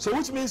 2002. So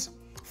which means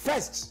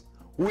first,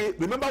 we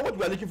remember what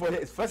we are looking for here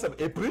is 1st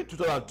of April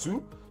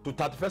 2002 to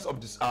 31st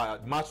of this,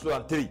 March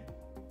 2003.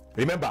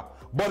 Remember,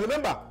 but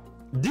remember,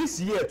 this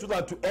year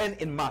 2002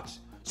 end in March.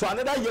 So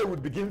another year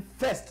would begin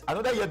first.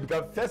 Another year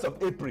began 1st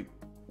of April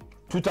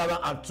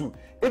 2002.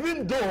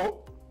 Even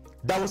though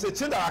there was a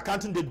change of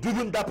accounting date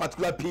during that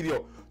particular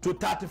period to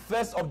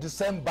 31st of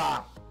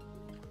December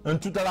in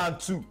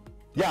 2002.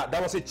 Yeah,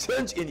 there was a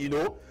change in,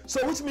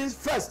 So which means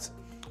first,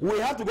 we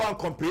have to go and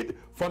compete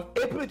from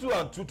April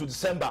 2002 to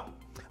December.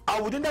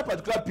 And within that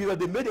particular period,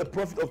 they made a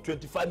profit of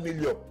 25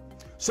 million.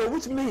 So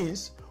which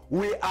means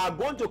we are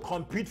going to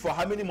compete for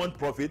how many month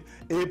profit?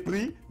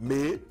 April,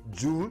 May,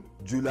 June,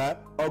 July,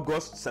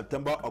 August,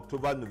 September,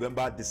 October,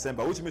 November,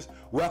 December, which means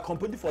we are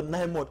competing for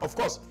 9 months. Of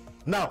course,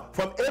 now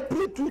from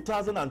April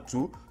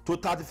 2002 to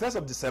 31st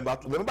of December,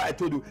 remember I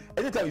told you,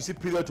 anytime you see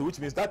period to, which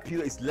means that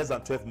period is less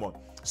than 12 months.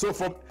 So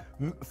from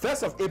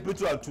 1st of April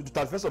 2002 to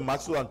 31st of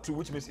March 2002,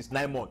 which means it's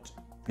 9 months.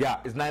 Yeah,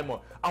 it's 9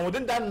 months. And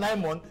within that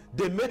 9 months,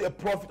 they made a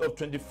profit of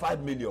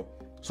 25 million.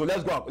 So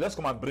let's go, let's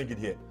come and bring it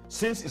here.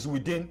 Since it's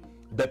within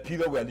the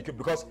period we are looking,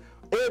 because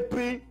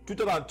April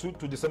 2002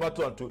 to December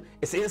 2002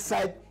 is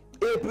inside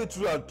April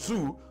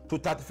 2002 to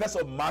 31st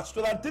of March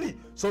 2003.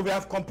 So we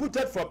have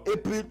computed from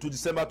April to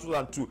December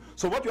 2002.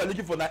 So what we are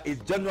looking for now is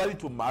January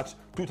to March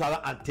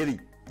 2003.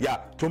 Yeah,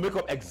 to make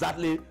up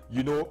exactly,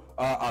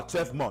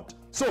 12 months.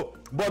 So,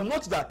 but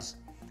note that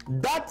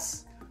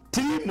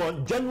 3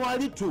 months,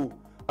 January to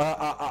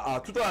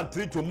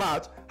 2003 to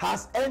March,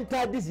 has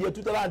entered this year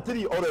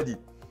 2003 already.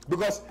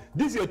 Because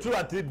this year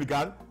 2003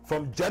 began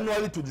from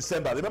January to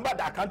December. Remember,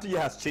 the accounting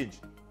year has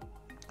changed.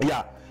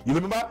 Yeah, you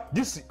remember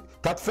this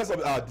 31st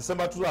of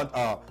December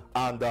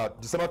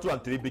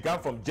 2003 began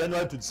from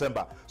January to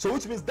December. So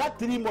which means that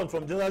 3 months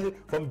from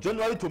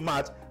January to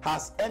March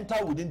has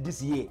entered within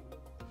this year.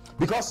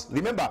 Because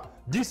remember,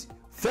 this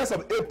 1st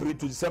of April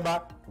to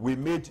December, we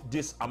made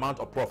this amount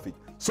of profit.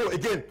 So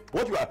again,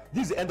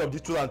 this is the end of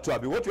this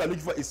 2002. What we are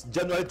looking for is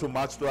January to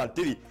March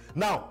 2003.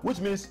 Now, which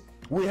means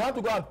we have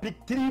to go and pick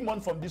 3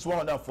 months from this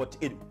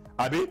 148,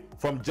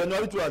 from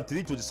January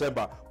 2003 to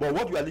December. But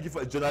what we are looking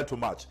for is January to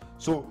March.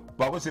 So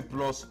we're going to say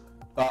plus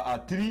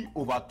 3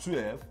 over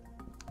 12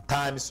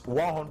 times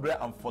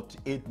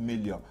 148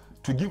 million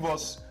to give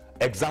us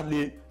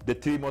exactly the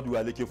 3 months we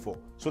are looking for,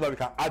 so that we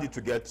can add it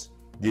to get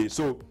the.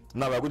 So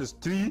now we're going to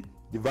 3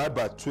 divided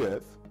by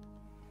 12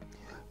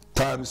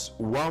 times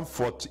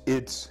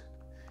 148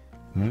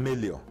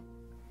 million.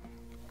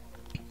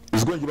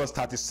 It's going to give us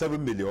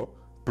 37 million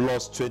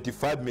plus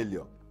 25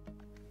 million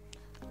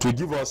to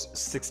give us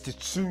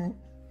 62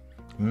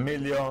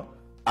 million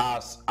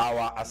as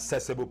our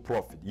accessible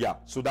profit. Yeah,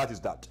 so that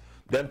is that.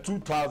 Then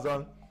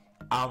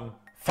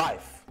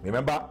 2005.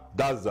 Remember,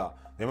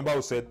 remember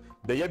we said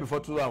the year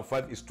before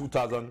 2005 is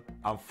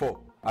 2004.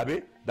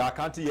 The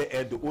accounting year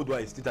end, the old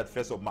one is still at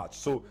 1st of March.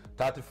 So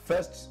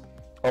 31st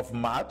of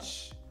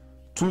March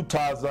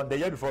 2000, the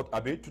year before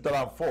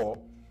 2004,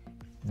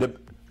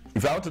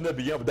 if I want to know the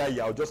beginning of that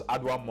year, I'll just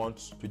add 1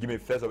 month to give me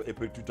 1st of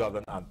April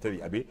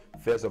 2003.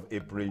 1st of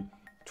April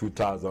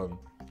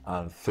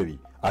 2003.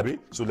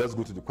 So let's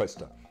go to the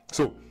question.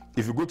 So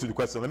if you go to the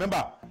question,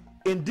 remember,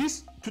 in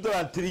this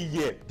 2003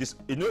 year, this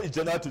it's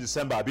January to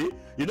December.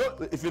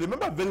 If you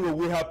remember very well,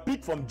 we have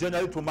picked from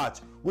January to March.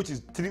 which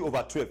is 3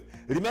 over 12.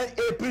 Remember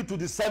April to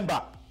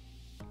December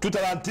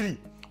 2003.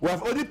 We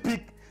have already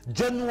picked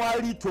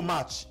January to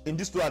March in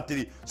this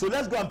 2003. So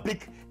let's go and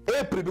pick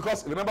April,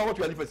 because remember what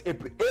we are looking for is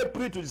April.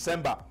 April to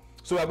December.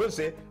 So we are going to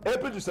say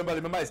April to December,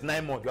 remember it's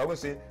 9 months. We are going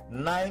to say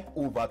 9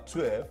 over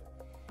 12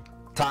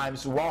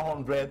 times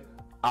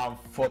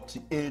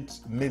 148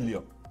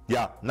 million.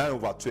 Yeah, 9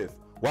 over 12.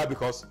 Why?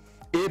 Because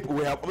April,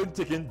 we have already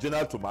taken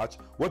January to March.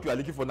 What we are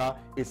looking for now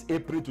is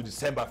April to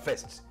December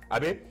first. I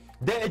mean,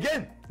 then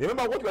again,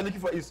 remember what we are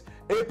looking for is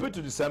April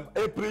to December,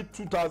 April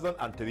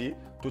 2003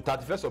 to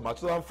 31st of March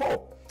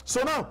 2004.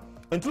 So now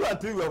in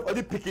 2003 we have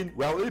already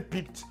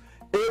picked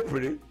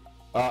April,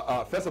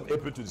 1st of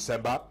April to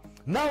December.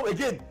 Now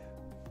again,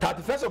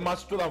 31st of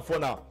March 2004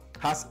 now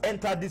has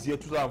entered this year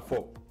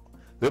 2004.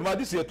 Remember,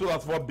 this year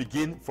 2004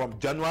 begin from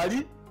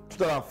January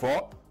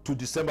 2004 to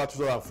December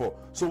 2004.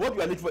 So what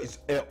we are looking for is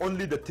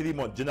only the 3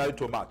 months, January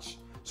to March.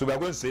 So we are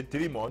going to say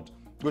 3 months,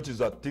 which is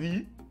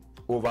 3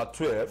 over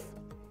 12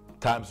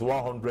 times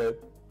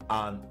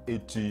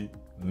 180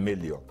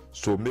 million.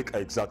 So make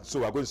exact. So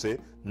we are going to say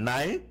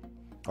 9.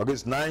 Okay,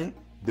 it's 9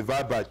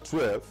 divided by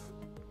 12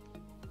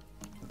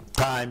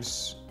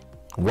 times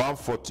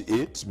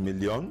 148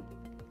 million.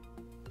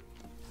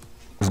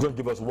 It's going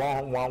to give us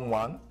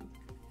 111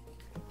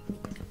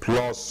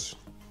 plus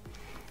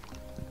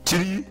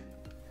 3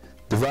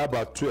 divided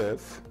by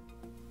 12.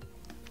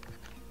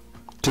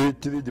 3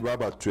 divided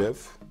by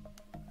 12.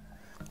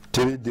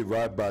 3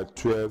 divided by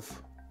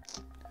 12.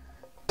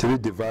 3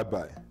 divided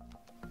by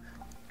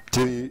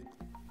 3.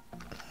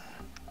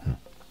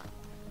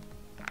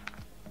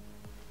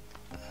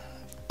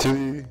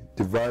 3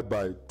 divided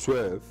by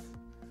 12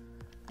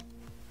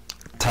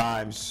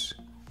 times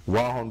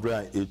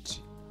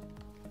 180.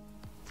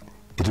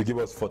 It will give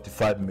us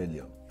 45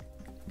 million.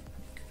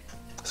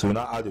 So we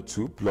now add the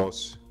 2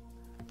 plus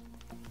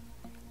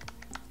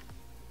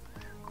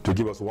to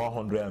give us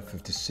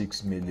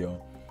 156 million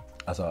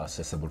as our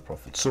assessable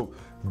profit. So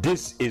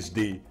this is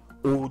the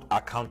old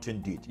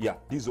accounting date. Yeah,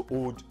 this is the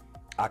old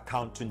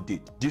accounting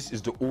date. This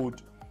is the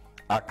old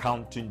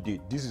accounting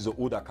date. This is the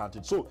old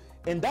accounting. So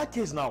in that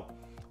case now,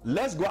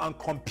 let's go and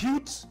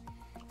compute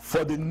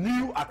for the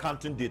new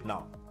accounting date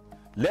now.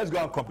 Let's go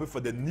and compute for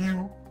the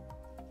new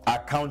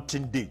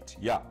accounting date.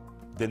 Yeah,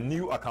 the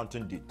new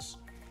accounting dates.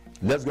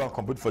 Let's go and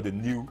compute for the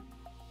new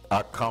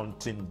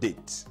accounting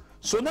date.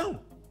 So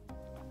now,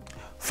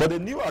 for the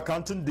new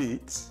accounting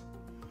date,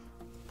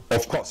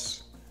 of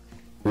course,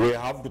 we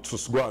have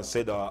to go and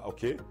say that,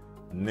 okay,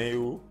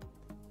 new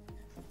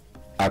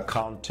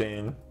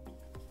accounting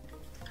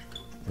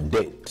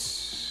date.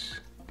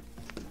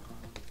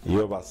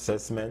 Year of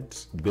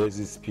assessment,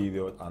 basis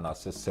period, and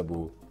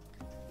assessable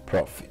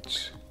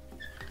profit.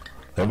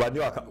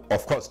 Remember,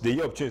 of course, the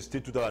year of change is still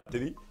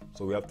 2003,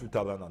 so we have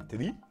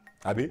 2003.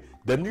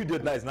 The new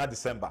date now is not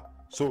December,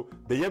 so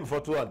the year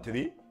before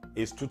 2003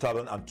 is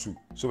 2002.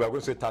 So we are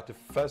going to say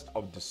 31st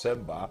of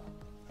December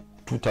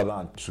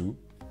 2002,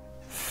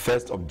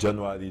 1st of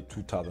January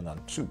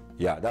 2002.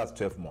 Yeah, that's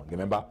 12 months.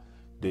 Remember,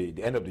 the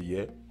end of the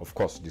year, of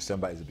course,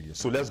 December is the beginning.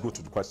 So let's go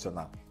to the question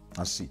now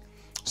and see.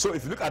 So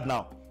if you look at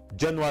now,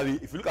 January,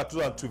 if you look at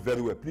 2002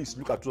 very well, please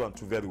look at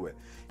 2002 very well.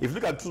 If you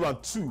look at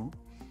 2002,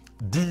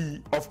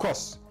 of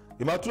course,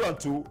 remember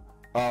 2002,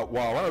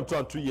 one of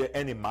 2002 year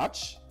end in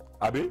March.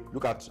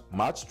 Look at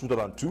March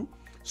 2002.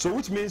 So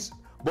which means,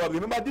 but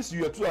remember this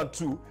year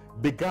 2002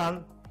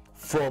 began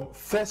from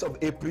 1st of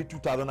April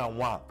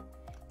 2001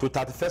 to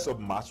 31st of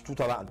March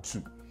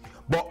 2002.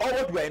 But all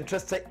what we are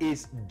interested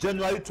is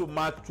January to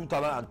March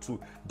 2002.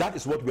 That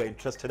is what we are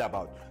interested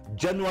about.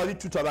 January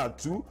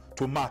 2002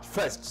 to March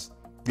 1st.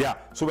 Yeah,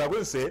 so we are going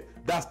to say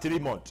that's 3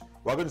 months.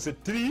 We are going to say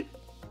 3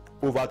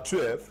 over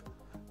 12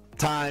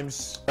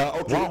 times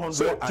okay, 100.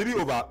 So 3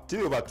 over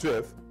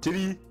 12.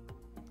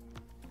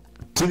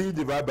 3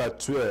 divided by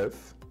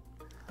 12.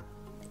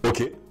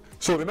 Okay,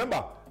 so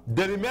remember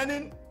the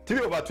remaining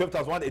 3 over 12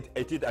 times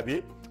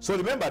 188. So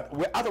remember,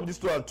 we're out of this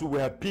 2002, we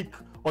have picked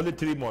only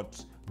 3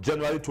 months,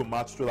 January to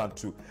March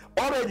 2002.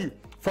 Already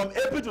from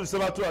April to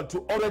December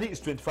 2002, already is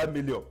 25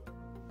 million.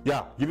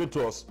 Yeah, given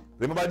to us.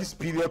 Remember this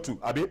period too,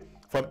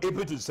 from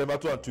April to December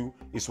 2002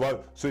 is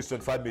 1, so it's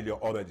 25 million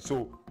already.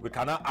 So we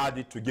cannot add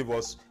it to give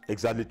us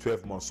exactly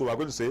 12 months. So we're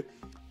going to say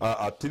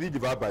 3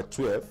 divided by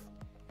 12,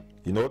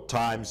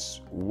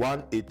 times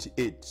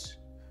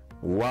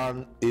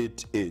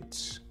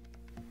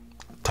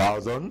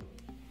 188,000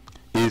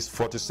 is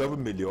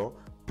 47 million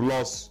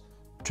plus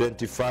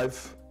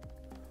 25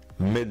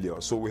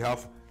 million. So we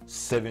have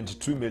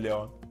 72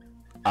 million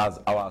as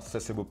our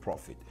assessable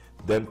profit.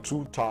 Then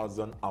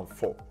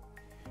 2004.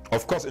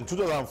 Of course, in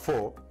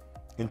 2004,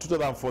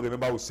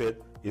 remember we said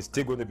it's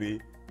still going to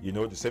be,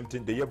 the same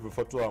thing. The year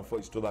before 2004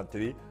 is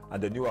 2003,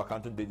 and the new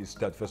accounting date is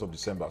 31st of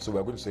December. So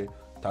we're going to say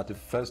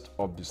 31st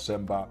of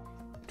December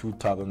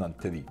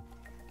 2003,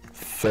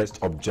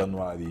 1st of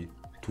January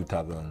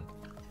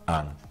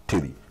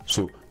 2003.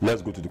 So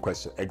let's go to the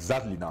question.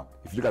 Exactly now,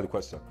 if you look at the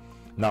question,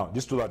 Now,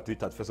 this 2003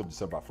 31st of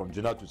December, from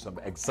January to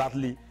December,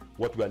 exactly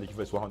what we are looking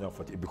for is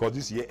 148, because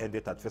this year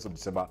ended 31st of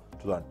December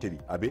 2003.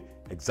 Abi,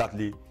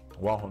 exactly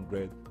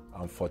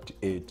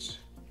 148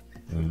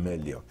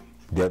 million.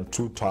 Then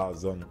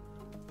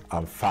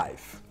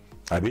 2005.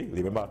 Abi,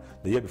 remember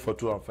the year before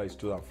 2005 is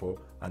 2004,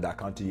 and the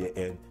accounting year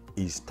end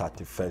is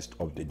 31st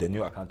of the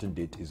new accounting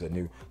date is a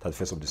new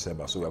 31st of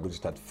December. So we are going to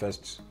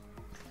 31st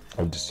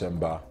of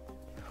December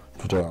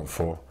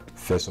 2004,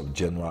 1st of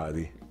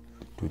January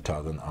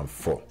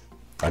 2004.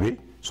 Abi,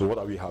 so what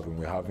are we having?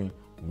 We're having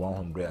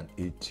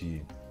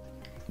 180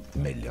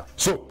 million.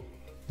 So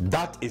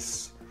that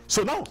is,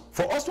 so now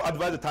for us to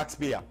advise the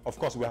taxpayer, of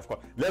course we have,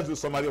 let's do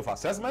summary of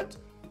assessment,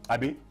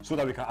 Abi, so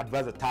that we can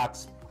advise the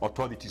tax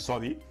authority,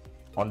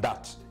 on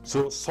that.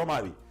 So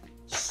summary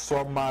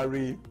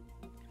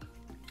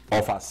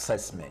of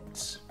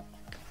assessment.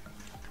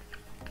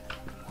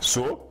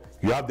 So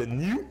you have the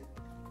new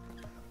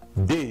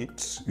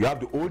date, you have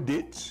the old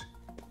date,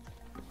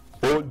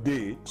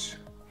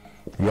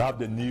 you have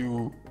the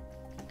new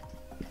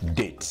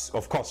dates.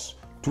 Of course,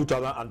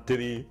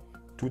 2003,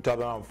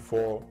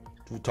 2004,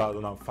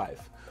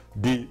 2005.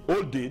 The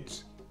old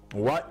date,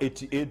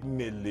 188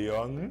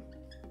 million.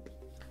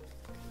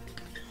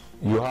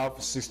 You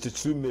have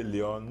 62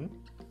 million.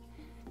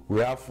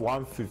 We have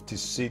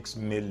 156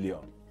 million.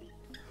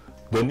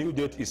 The new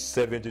date is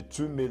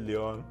 72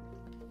 million,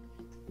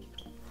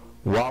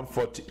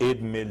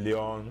 148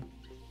 million,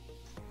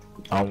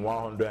 and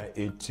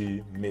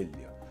 180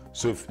 million.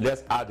 So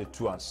let's add the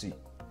two and see.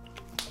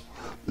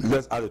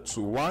 Let's add the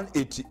two.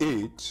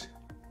 188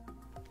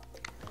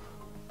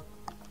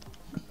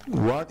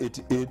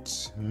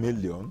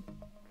 million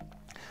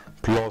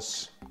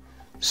plus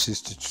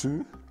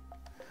 62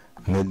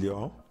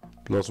 million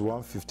plus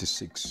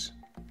 156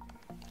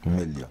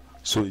 million.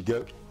 So you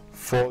get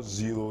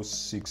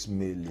 406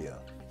 million.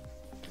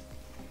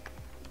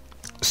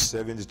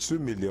 72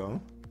 million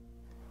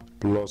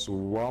plus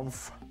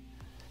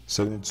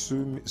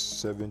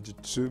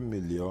 72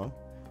 million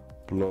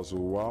plus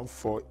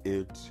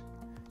 148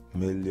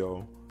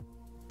 million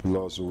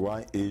plus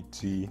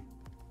 180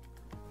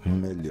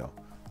 million.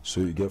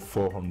 So you get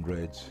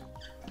 400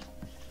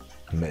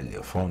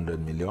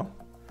 million.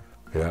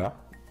 Yeah.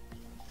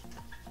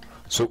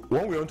 So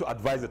when we want to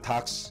advise the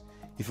tax,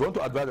 if you want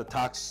to advise the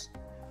tax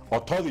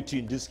authority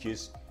in this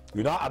case,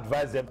 you now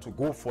advise them to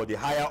go for the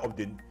higher of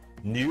the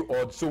new,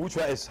 or so which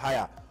one is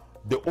higher?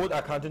 The old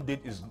accounting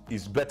date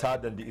is better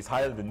than is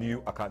higher than the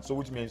new account. So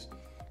which means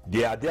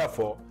they are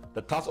therefore,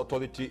 the tax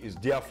authority is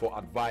therefore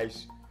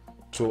advised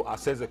to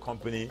assess the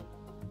company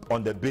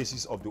on the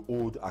basis of the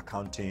old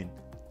accounting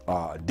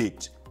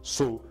date.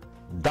 So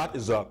that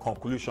is a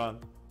conclusion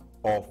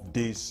of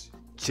this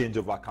change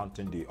of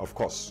accounting day, of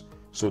course.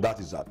 So that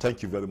is that.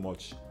 Thank you very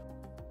much.